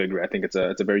 I totally agree. I think it's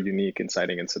a very unique,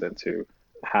 inciting incident to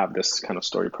have this kind of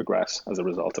story progress as a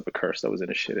result of a curse that was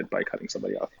initiated by cutting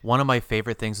somebody off. One of my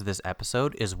favorite things of this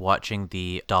episode is watching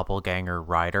the doppelganger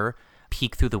rider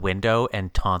peek through the window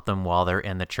and taunt them while they're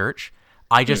in the church.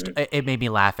 It made me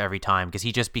laugh every time because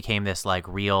he just became this like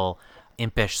real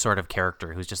impish sort of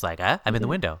character who's just like, I'm in the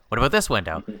window. What about this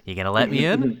window? You gonna let me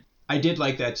in? I did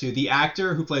like that too. The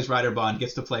actor who plays Ryder Bond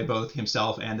gets to play both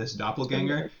himself and this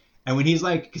doppelganger. And when he's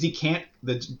like, because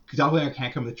the doppelganger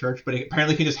can't come to the church, but he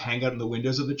apparently can just hang out in the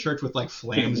windows of the church with like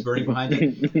flames burning behind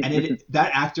it. And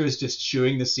that actor is just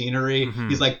chewing the scenery. Mm-hmm.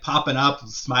 He's like popping up,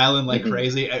 smiling like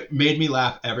crazy. It made me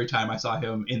laugh every time I saw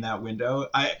him in that window.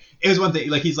 It was one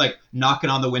thing, like he's like knocking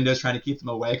on the windows trying to keep them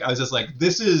awake. I was just like,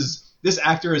 this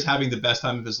actor is having the best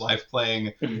time of his life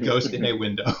playing Ghost in a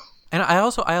window. And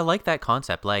I like that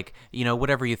concept, like, you know,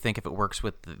 whatever you think if it works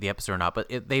with the episode or not,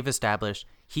 but they've established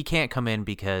he can't come in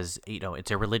because, you know, it's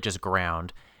a religious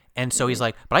ground. And so he's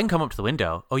like, but I can come up to the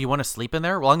window. Oh, you want to sleep in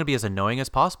there? Well, I'm going to be as annoying as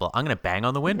possible. I'm going to bang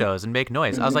on the windows and make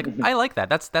noise. I was like, I like that.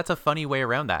 That's a funny way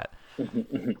around that.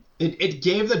 It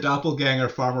gave the doppelganger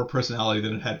far more personality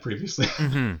than it had previously.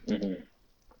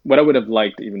 What I would have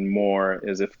liked even more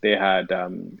is if they had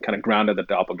kind of grounded the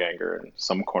doppelganger in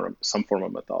some form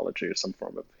of mythology or some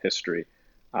form of history,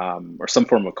 or some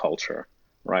form of culture,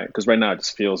 right? Because right now it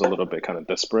just feels a little bit kind of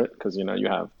disparate because, you know, you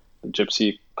have the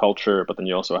gypsy culture, but then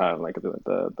you also have like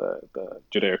the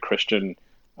Judeo-Christian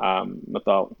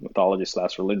mythology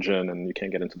 / religion, and you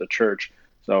can't get into the church.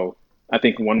 So I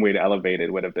think one way to elevate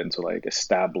it would have been to like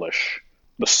establish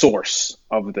the source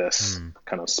of this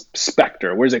kind of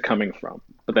specter. Where's it coming from?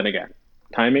 But then again,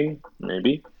 timing,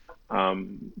 maybe.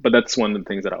 But that's one of the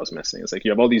things that I was missing. It's like you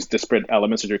have all these disparate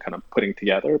elements that you're kind of putting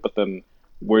together, but then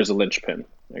where's the linchpin?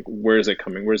 Like, where is it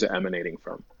coming? Where's it emanating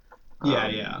from?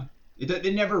 Yeah.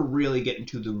 They never really get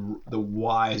into the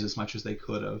whys as much as they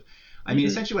could have. I mean,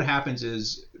 essentially what happens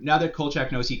is, now that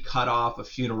Kolchak knows he cut off a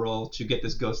funeral to get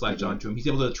this ghost latched onto him, he's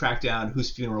able to track down whose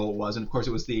funeral it was. And of course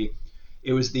it was the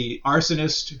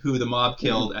arsonist who the mob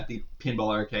killed at the pinball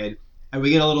arcade. And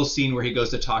we get a little scene where he goes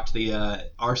to talk to the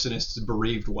arsonist's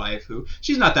bereaved wife, who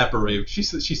she's not that bereaved. She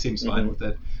seems fine with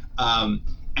it.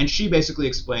 And she basically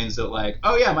explains that, like,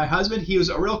 oh yeah, my husband, he was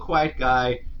a real quiet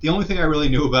guy. The only thing I really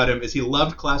knew about him is he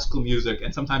loved classical music,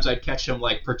 and sometimes I'd catch him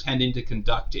like pretending to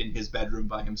conduct in his bedroom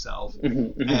by himself.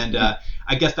 And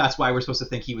I guess that's why we're supposed to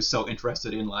think he was so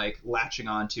interested in like latching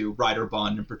on to Ryder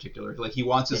Bond in particular. Like he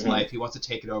wants his life, he wants to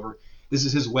take it over. This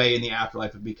is his way in the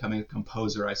afterlife of becoming a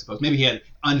composer, I suppose. Maybe he had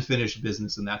unfinished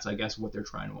business, and that's, I guess, what they're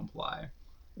trying to imply.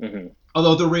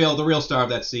 Although the real star of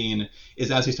that scene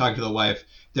is as he's talking to the wife.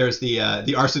 There's the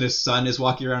arsonist's son is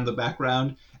walking around in the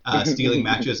background, stealing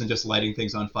matches and just lighting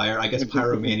things on fire. I guess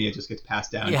pyromania just gets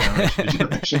passed down generation to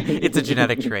generation. It's a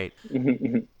genetic trait.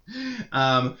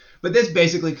 But this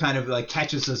basically kind of like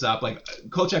catches us up. Like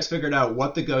Kolchak's figured out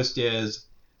what the ghost is,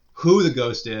 who the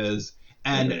ghost is.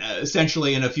 And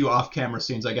essentially in a few off-camera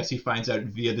scenes, I guess he finds out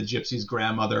via the gypsy's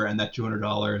grandmother and that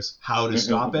 $200 how to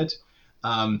stop it.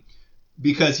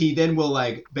 Because he then will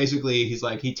like, basically he's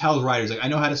like, he tells Ryder, he's like, I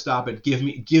know how to stop it. Give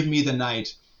me the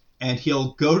night. And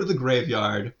he'll go to the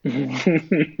graveyard,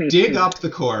 dig up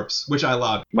the corpse, which I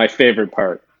love. My favorite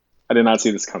part. I did not see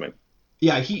this coming.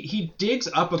 Yeah, he digs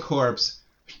up a corpse,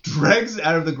 drags it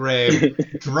out of the grave,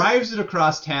 drives it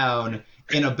across town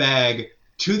in a bag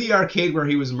to the arcade where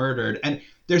he was murdered. And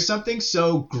there's something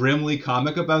so grimly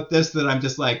comic about this that I'm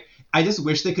just like, I just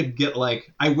wish they could get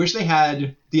like, I wish they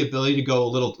had the ability to go a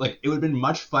little, like, it would have been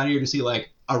much funnier to see like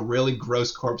a really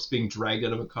gross corpse being dragged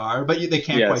out of a car, but they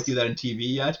can't quite do that in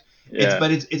TV yet.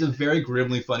 It's a very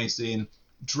grimly funny scene.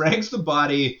 Drags the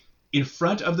body in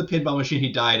front of the pinball machine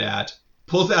he died at,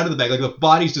 pulls it out of the bag, like the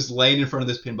body's just laying in front of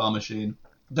this pinball machine.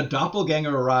 The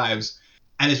doppelganger arrives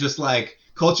and it's just like,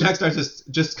 Kolchak starts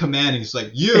just commanding. He's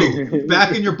like, you,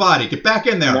 back in your body. Get back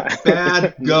in there.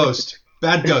 Bad ghost,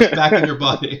 back in your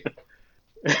body.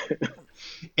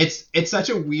 it's such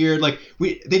a weird, like,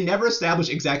 they never establish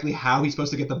exactly how he's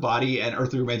supposed to get the body and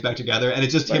earthly remains back together, and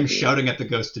it's just him shouting at the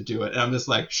ghost to do it, and I'm just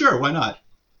like, sure, why not?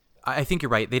 I think you're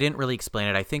right. They didn't really explain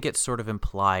it. I think it's sort of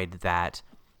implied that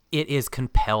it is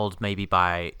compelled maybe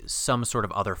by some sort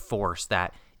of other force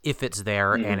that if it's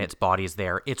there and its body is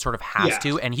there, it sort of has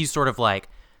to, and he's sort of like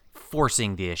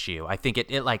forcing the issue. I think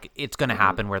it like it's going to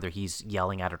happen whether he's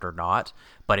yelling at it or not,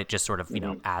 but it just sort of, you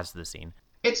know, adds to the scene.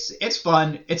 It's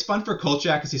fun. It's fun for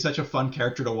Kolchak because he's such a fun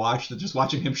character to watch that just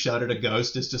watching him shout at a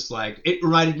ghost is just like, it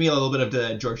reminded me a little bit of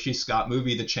the George C. Scott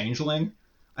movie, The Changeling.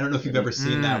 I don't know if you've ever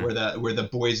seen that, where the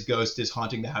boy's ghost is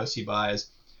haunting the house he buys.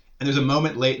 And there's a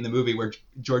moment late in the movie where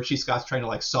George C. Scott's trying to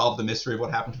like solve the mystery of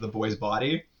what happened to the boy's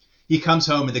body. He comes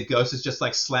home and the ghost is just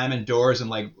like slamming doors and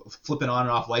like flipping on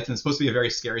and off lights, and it's supposed to be a very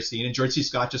scary scene. And George C.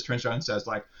 Scott just turns around and says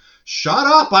like, "Shut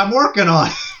up, I'm working on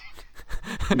it."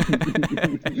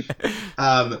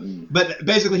 But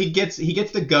basically he gets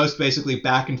the ghost basically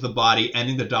back into the body,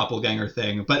 ending the doppelganger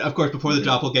thing. But of course, before the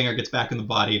doppelganger gets back in the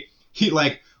body, he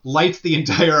like lights the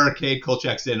entire arcade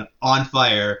Kolchak's in on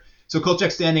fire. So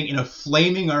Kolchak's standing in a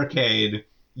flaming arcade,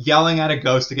 yelling at a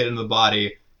ghost to get into the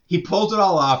body. He pulls it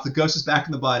all off. The ghost is back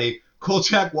in the body.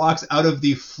 Kolchak walks out of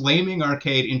the flaming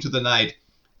arcade into the night,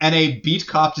 and a beat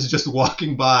cop is just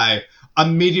walking by,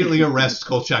 immediately arrests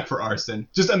Kolchak for arson.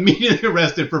 Just immediately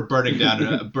arrested for burning down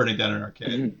an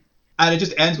arcade. And it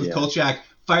just ends with Kolchak.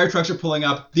 Fire trucks are pulling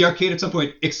up. The arcade at some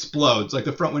point explodes. Like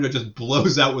the front window just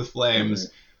blows out with flames.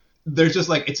 There's just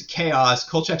like, it's chaos.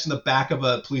 Kolchak's in the back of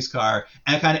a police car,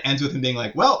 and it kind of ends with him being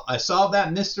like, well, I solved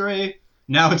that mystery.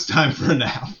 Now it's time for a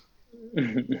nap.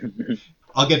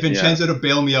 I'll get Vincenzo to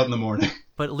bail me out in the morning.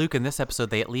 But Luke, in this episode,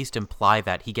 they at least imply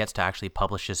that he gets to actually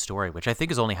publish his story, which I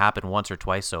think has only happened once or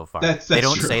twice so far. That's they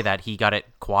don't true. say that he got it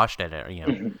quashed at it, you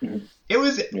know. It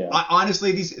was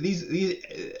honestly these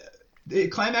the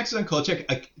climaxes on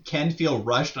Kolchak can feel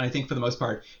rushed, and I think for the most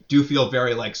part do feel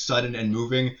very like sudden and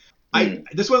moving.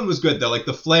 This one was good though, like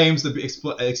the flames, the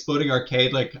exploding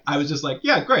arcade. Like I was just like,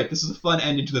 yeah, great. This is a fun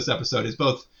ending to this episode. It's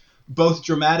both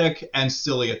dramatic and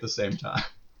silly at the same time.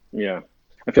 Yeah,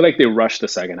 I feel like they rushed the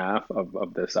second half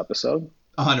of this episode.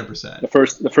 100%.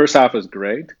 The first half was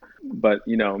great, but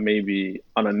you know, maybe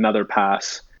on another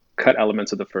pass, cut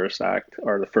elements of the first act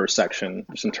or the first section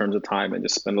just in terms of time, and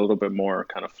just spend a little bit more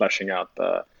kind of fleshing out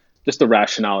the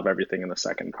rationale of everything in the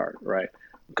second part, right?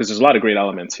 Because there's a lot of great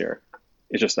elements here.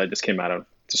 It's just that it just came out of,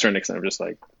 to a certain extent, just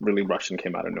like really rushed and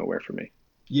came out of nowhere for me.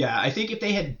 Yeah, I think if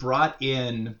they had brought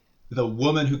in the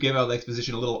woman who gave out the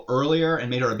exposition a little earlier and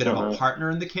made her a bit of a partner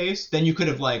in the case, then you could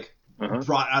have like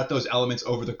brought out those elements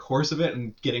over the course of it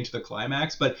and getting to the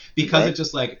climax. But because it's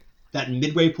just like that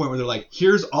midway point where they're like,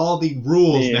 here's all the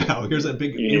rules now, here's a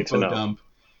big info dump.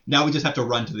 Now we just have to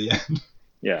run to the end.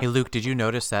 Yeah. Hey Luke, did you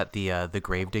notice that the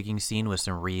grave digging scene was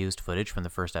some reused footage from the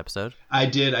first episode? I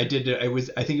did. I think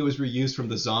it was reused from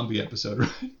the zombie episode,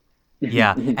 right?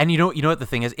 Yeah, and you know what the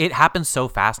thing is? It happens so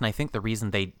fast, and I think the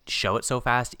reason they show it so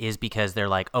fast is because they're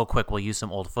like, oh, quick, we'll use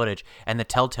some old footage. And the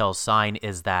telltale sign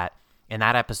is that in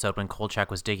that episode when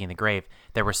Kolchak was digging the grave,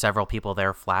 there were several people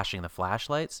there flashing the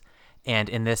flashlights. And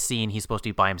in this scene, he's supposed to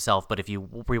be by himself, but if you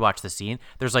rewatch the scene,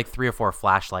 there's like 3 or 4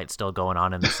 flashlights still going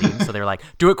on in the scene. So they're like,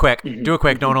 do it quick, no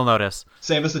one will notice.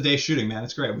 Save us a day shooting, man.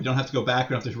 It's great. We don't have to go back.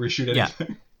 We don't have to reshoot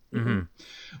anything. Yeah.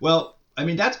 Well, I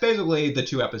mean, that's basically the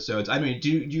 2 episodes. I mean, do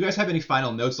you guys have any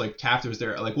final notes? Like, Taft, was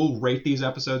there, like, we'll rate these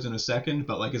episodes in a second,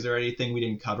 but, like, is there anything we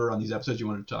didn't cover on these episodes you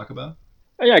wanted to talk about?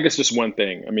 Yeah, I guess just one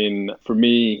thing. I mean, for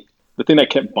me, the thing that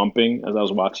kept bumping as I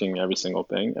was watching every single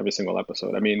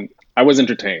episode, I mean, I was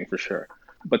entertained for sure.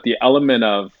 But the element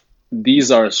of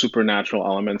these are supernatural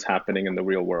elements happening in the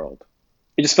real world,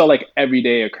 it just felt like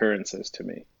everyday occurrences to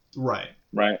me. Right.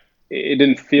 It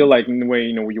didn't feel like in the way,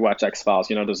 you know, when you watch X-Files,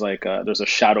 you know, there's like there's a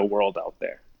shadow world out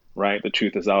there, right? The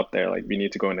truth is out there. Like we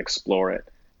need to go and explore it.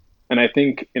 And I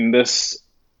think in this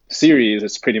series,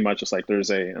 it's pretty much just like there's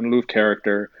an aloof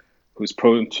character who's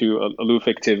prone to aloof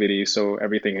activity. So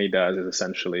everything he does is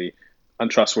essentially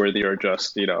untrustworthy or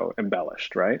just, you know,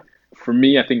 embellished, right? For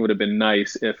me, I think it would have been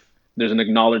nice if there's an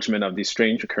acknowledgement of these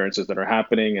strange occurrences that are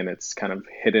happening, and it's kind of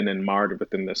hidden and marred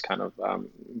within this kind of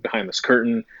behind this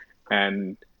curtain.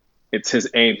 And it's his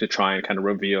aim to try and kind of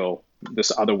reveal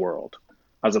this other world,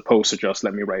 as opposed to just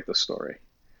let me write the story.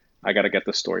 I got to get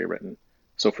the story written.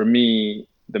 So for me,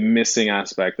 the missing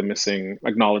aspect, the missing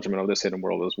acknowledgement of this hidden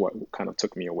world is what kind of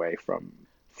took me away from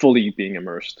fully being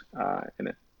immersed in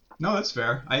it. No, that's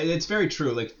fair. It's very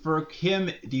true. Like for him,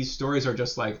 these stories are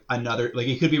just like another, like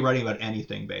he could be writing about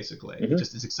anything basically. He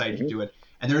just is excited to do it.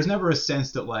 And there's never a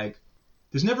sense that like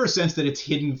there's never a sense that it's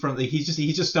hidden from he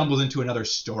just stumbles into another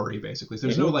story basically. So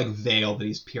there's no like veil that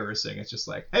he's piercing. It's just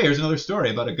like, hey, here's another story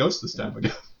about a ghost this time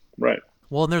again. Right.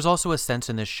 Well, and there's also a sense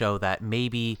in this show that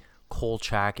maybe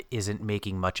Kolchak isn't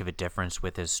making much of a difference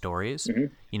with his stories.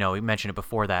 You know, we mentioned it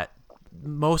before that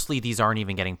mostly these aren't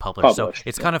even getting published. So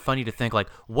it's kind of funny to think, like,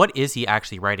 what is he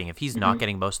actually writing? If he's not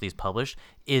getting most of these published,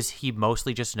 is he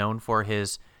mostly just known for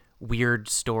his weird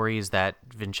stories that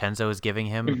Vincenzo is giving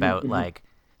him about like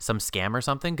some scam or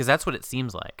something? Because that's what it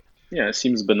seems like. Yeah, it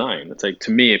seems benign. It's like,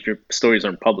 to me, if your stories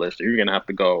aren't published, you're going to have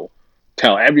to go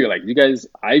tell everyone, like, you guys,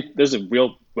 there's a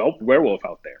real werewolf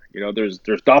out there. You know, there's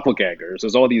doppelgangers.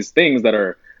 There's all these things that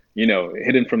are, you know,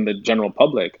 hidden from the general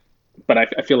public. But I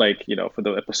feel like, you know, for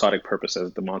the episodic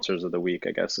purposes, the Monsters of the Week,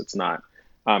 I guess it's not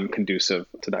conducive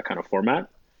to that kind of format.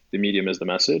 The medium is the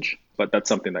message. But that's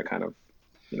something that kind of,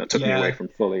 you know, took me away from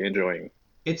fully enjoying.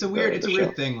 It's a weird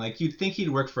thing. Like, you'd think he'd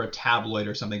work for a tabloid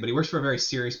or something, but he works for a very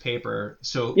serious paper.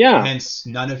 So hence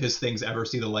none of his things ever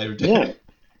see the light of day. Yeah.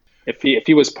 If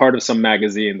he was part of some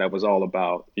magazine that was all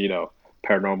about, you know,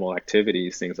 paranormal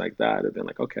activities, things like that, it'd been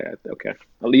like, okay.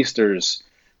 At least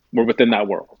we're within that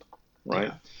world, right?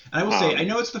 Yeah. And I will say, I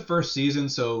know it's the first season,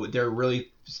 so they're really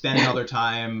spending all their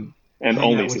time and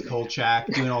hanging only out with Kolchak,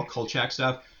 doing all Kolchak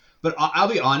stuff. But I'll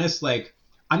be honest, like,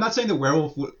 I'm not saying the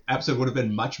werewolf episode would have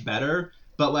been much better,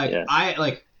 but like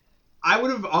I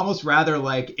would have almost rather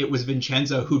like it was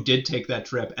Vincenzo who did take that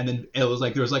trip, and then it was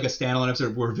like there was like a standalone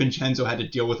episode where Vincenzo had to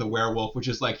deal with a werewolf, which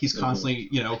is like he's constantly,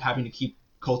 you know, having to keep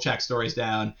Kolchak stories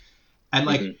down, and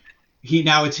like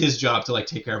now it's his job to like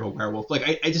take care of a werewolf. Like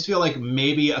I just feel like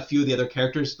maybe a few of the other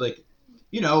characters, like,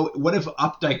 you know, what if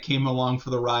Updike came along for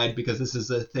the ride because this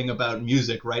is a thing about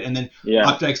music, right? And then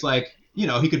Updike's like, you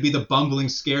know, he could be the bumbling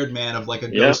scared man of like a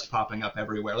ghost popping up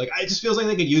everywhere. Like, it just feels like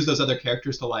they could use those other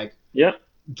characters to like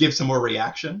give some more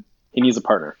reaction. He needs a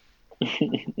partner.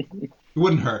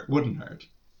 Wouldn't hurt.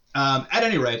 At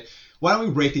any rate, why don't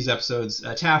we rate these episodes?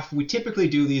 Taff, we typically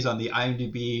do these on the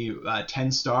IMDb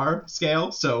 10-star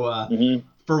scale. So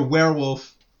for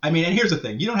Werewolf, I mean, and here's the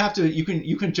thing: you don't have to. You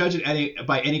can judge it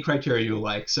by any criteria you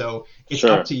like. So it's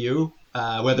up to you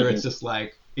whether it's just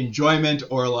like enjoyment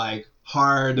or like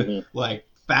hard like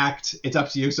fact. It's up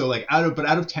to you. So like out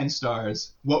of 10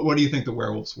 stars, what do you think the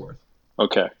Werewolf's worth?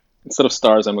 Okay, instead of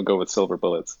stars, I'm gonna go with silver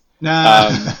bullets.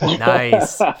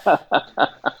 Nice.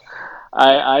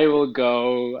 I will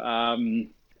go.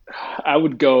 I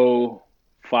would go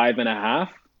 5.5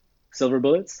 silver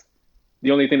bullets. The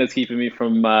only thing that's keeping me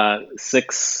from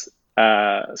 6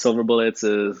 silver bullets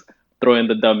is throwing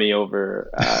the dummy over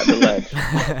the ledge.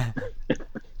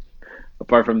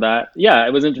 Apart from that, yeah,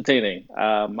 it was entertaining.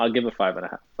 I'll give it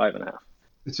 5.5. 5.5.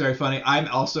 It's very funny. I'm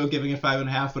also giving it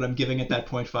 5.5, but I'm giving it that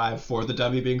 0.5 for the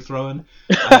dummy being thrown.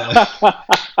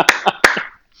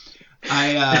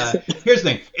 Here's the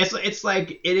thing. It's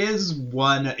like it is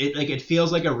one. It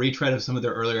feels like a retread of some of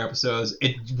their earlier episodes.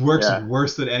 It works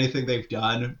worse than anything they've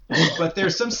done. But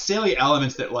there's some silly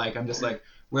elements that like I'm just like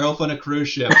werewolf on a cruise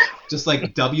ship, just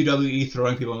like WWE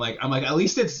throwing people. I'm like at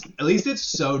least it's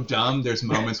so dumb. There's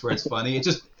moments where it's funny.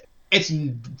 It's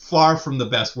far from the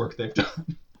best work they've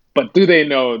done. But do they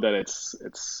know that it's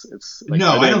like,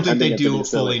 no, I don't think they do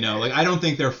fully know. Like, I don't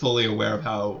think they're fully aware of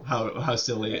how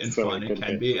silly and fun it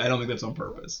can be. I don't think that's on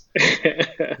purpose.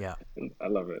 Yeah. I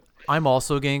love it. I'm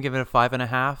also going to give it a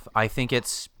 5.5. I think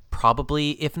it's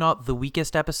probably, if not the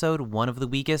weakest episode, one of the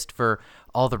weakest for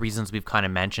all the reasons we've kind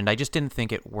of mentioned. I just didn't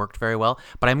think it worked very well.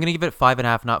 But I'm going to give it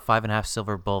 5.5, not 5.5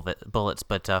 silver bullets,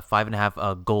 but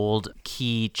 5.5 gold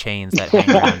key chains that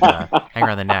hang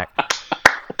around the neck.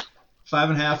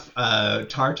 5.5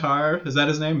 Tartar, is that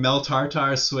his name? Mel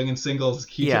Tartar swinging singles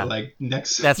key to like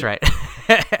next. That's right.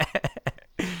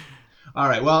 All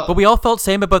right, well, but we all felt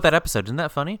same about that episode. Isn't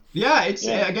that funny? Yeah, I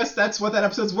guess that's what that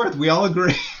episode's worth. We all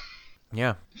agree.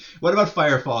 Yeah. What about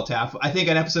Firefall, Taff? I think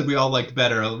an episode we all liked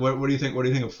better. What do you think? What do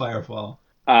you think of Firefall?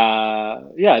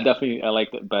 Yeah, definitely I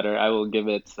liked it better. I will give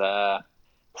it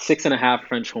 6.5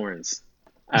 French horns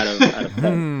out of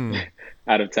 10.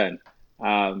 Out of 10.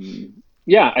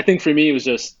 Yeah, I think for me it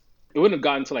wouldn't have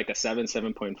gotten to like a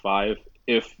 7.5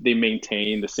 if they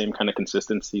maintained the same kind of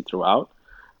consistency throughout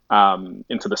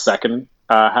into the second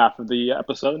half of the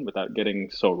episode without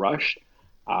getting so rushed.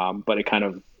 But it kind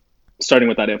of, starting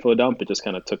with that info dump, it just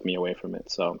kind of took me away from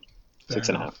it. So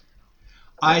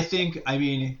 6.5. I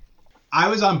mean, I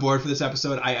was on board for this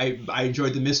episode. I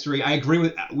enjoyed the mystery. I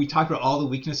agree we talked about all the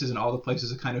weaknesses and all the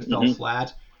places it kind of fell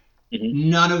flat.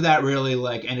 None of that really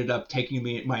like ended up taking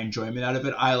my enjoyment out of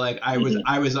it. I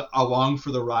was along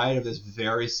for the ride of this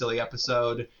very silly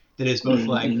episode that is both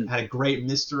like had a great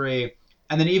mystery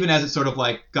And then even as it sort of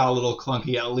like got a little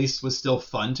clunky, at least was still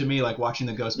fun to me, like watching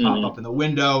the ghosts pop up in the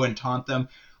window and taunt them.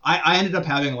 I ended up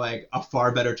having like a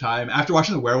far better time. After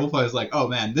watching the werewolf, I was like, oh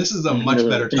man, this is a much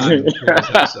better time than the previous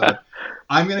episode.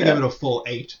 I'm going to give it a full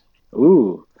 8.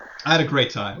 Ooh. I had a great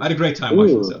time. Watching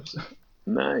this episode.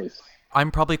 Nice.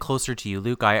 I'm probably closer to you,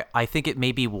 Luke. I think it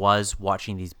maybe was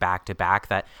watching these back to back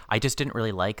that I just didn't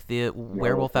really like the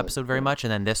werewolf episode very much,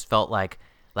 and then this felt like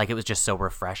it was just so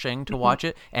refreshing to watch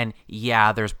it. And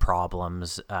yeah, there's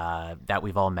problems that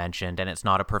we've all mentioned, and it's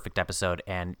not a perfect episode.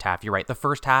 And Taff, you're right. The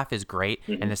first half is great,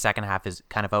 and the second half is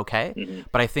kind of okay.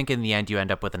 But I think in the end, you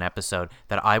end up with an episode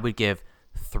that I would give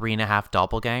 3.5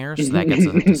 doppelgangers, so that gets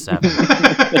us up to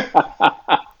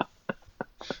 7.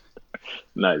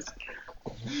 Nice.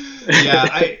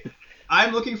 Yeah,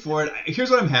 I'm looking forward. Here's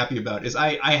what I'm happy about is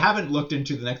I haven't looked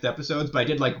into the next episodes, but I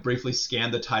did like briefly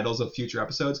scan the titles of future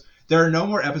episodes. There are no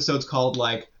more episodes called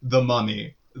like The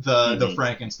Mummy, the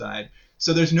Frankenstein.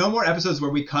 So there's no more episodes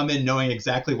where we come in knowing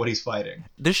exactly what he's fighting.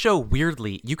 This show,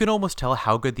 weirdly, you can almost tell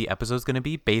how good the episode's going to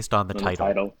be based on the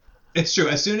title. It's true.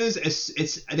 As soon as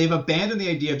it's they've abandoned the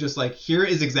idea of just like, here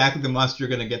is exactly the monster you're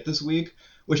going to get this week,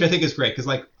 which I think is great because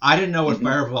like I didn't know what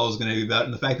Firefall was going to be about,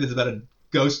 and the fact that it's about a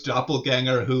ghost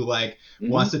doppelganger who like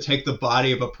wants to take the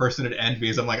body of a person it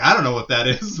envies. I'm like, I don't know what that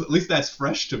is. At least that's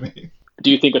fresh to me. Do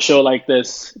you think a show like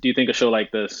this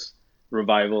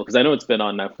revival, because I know it's been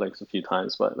on Netflix a few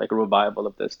times, but like a revival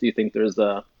of this, do you think it's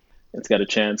got a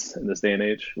chance in this day and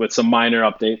age with some minor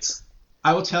updates?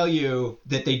 I will tell you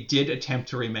that they did attempt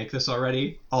to remake this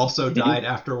already, also died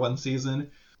after one season.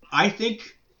 I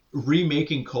think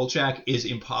remaking Kolchak is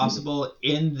impossible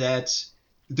in that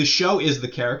the show is the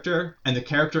character, and the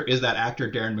character is that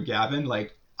actor Darren McGavin.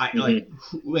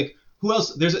 Who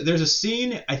else? There's a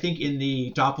scene I think in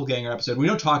the Doppelganger episode. We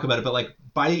don't talk about it, but like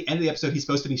by the end of the episode, he's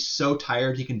supposed to be so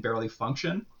tired he can barely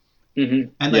function.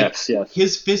 And like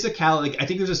his physicality, I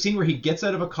think there's a scene where he gets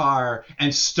out of a car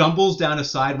and stumbles down a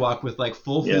sidewalk with like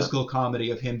full physical comedy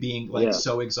of him being like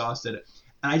so exhausted.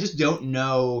 And I just don't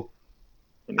know.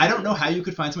 I don't know how you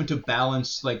could find someone to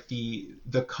balance like the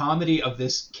comedy of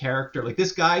this character. Like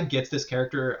this guy gets this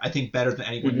character, I think, better than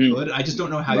anyone could. I just don't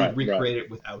know how you recreate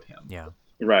it without him. Yeah.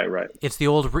 Right. It's the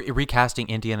old recasting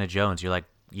Indiana Jones. You're like,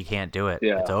 you can't do it.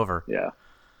 Yeah. It's over. Yeah.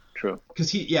 True.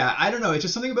 Because I don't know. It's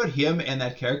just something about him and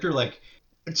that character. Like,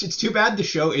 it's too bad the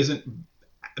show isn't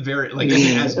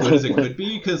isn't as good as it could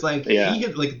be. Because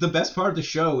the best part of the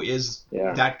show is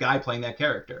that guy playing that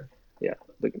character. Yeah.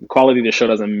 The quality of the show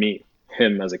doesn't meet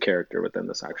him as a character within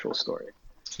this actual story.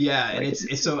 Yeah, and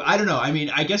it's so I don't know. I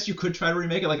mean, I guess you could try to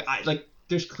remake it.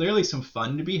 There's clearly some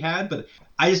fun to be had, but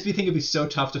I just think it'd be so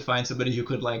tough to find somebody who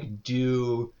could like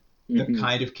do the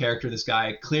kind of character this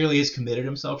guy clearly has committed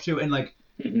himself to. And like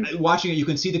watching it, you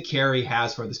can see the care he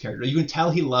has for this character. You can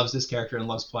tell he loves this character and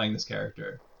loves playing this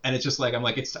character. And it's just like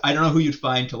I don't know who you'd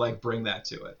find to like bring that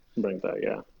to it.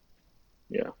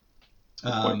 Yeah.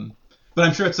 But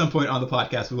I'm sure at some point on the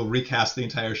podcast we will recast the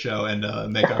entire show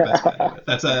and make our best bet of it.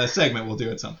 That's a segment we'll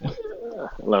do at some point.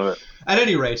 Love it. At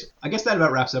any rate, I guess that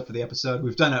about wraps up for the episode.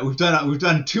 We've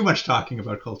done too much talking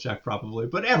about Kolchak probably,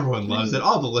 but everyone loves it.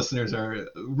 All the listeners are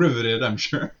riveted, I'm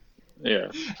sure. Yeah.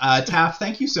 Taff,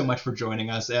 thank you so much for joining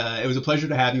us. It was a pleasure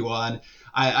to have you on.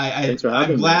 Thanks for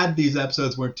having I'm glad these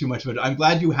episodes weren't too much of it. I'm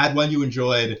glad you had one you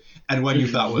enjoyed and one you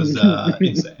thought was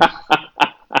insane.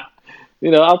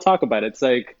 I'll talk about it. It's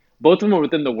like both of them were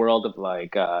within the world of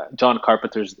like John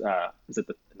Carpenter's. Not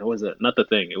The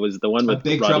Thing? It was the one with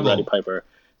Roddy Piper.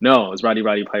 No, it was Roddy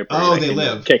Piper. Oh, They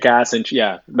Live. Kick ass and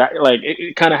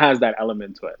it kind of has that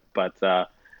element to it. But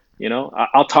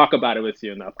I'll talk about it with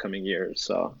you in the upcoming years.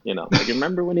 So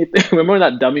remember when remember when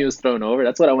that dummy was thrown over?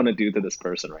 That's what I want to do to this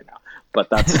person right now. But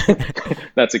that's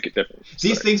that's a different story.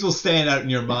 These things will stand out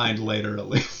in your mind later, at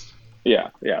least. Yeah.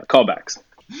 Callbacks.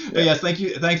 But yes, thank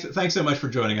you. Thanks so much for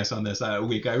joining us on this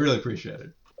week. I really appreciate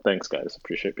it. Thanks, guys.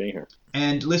 Appreciate being here.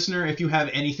 And listener, if you have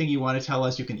anything you want to tell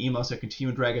us, you can email us at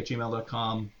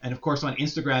continuumdrag@gmail.com. And of course, on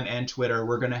Instagram and Twitter,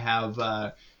 we're going to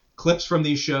have clips from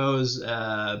these shows,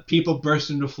 people burst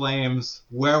into flames,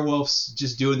 werewolves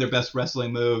just doing their best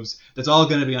wrestling moves. That's all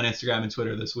going to be on Instagram and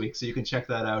Twitter this week. So you can check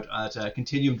that out at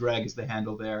Continuum Drag is the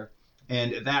handle there.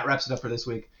 And that wraps it up for this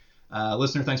week.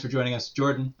 Listener, thanks for joining us.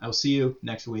 Jordan, I will see you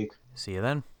next week. See you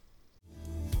then.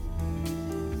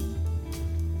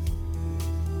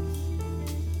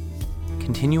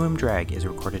 Continuum Drag is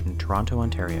recorded in Toronto,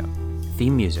 Ontario.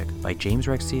 Theme music by James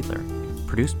Rex Seidler.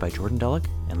 Produced by Jordan Dullock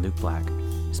and Luke Black.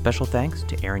 Special thanks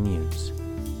to Aaron Yoons.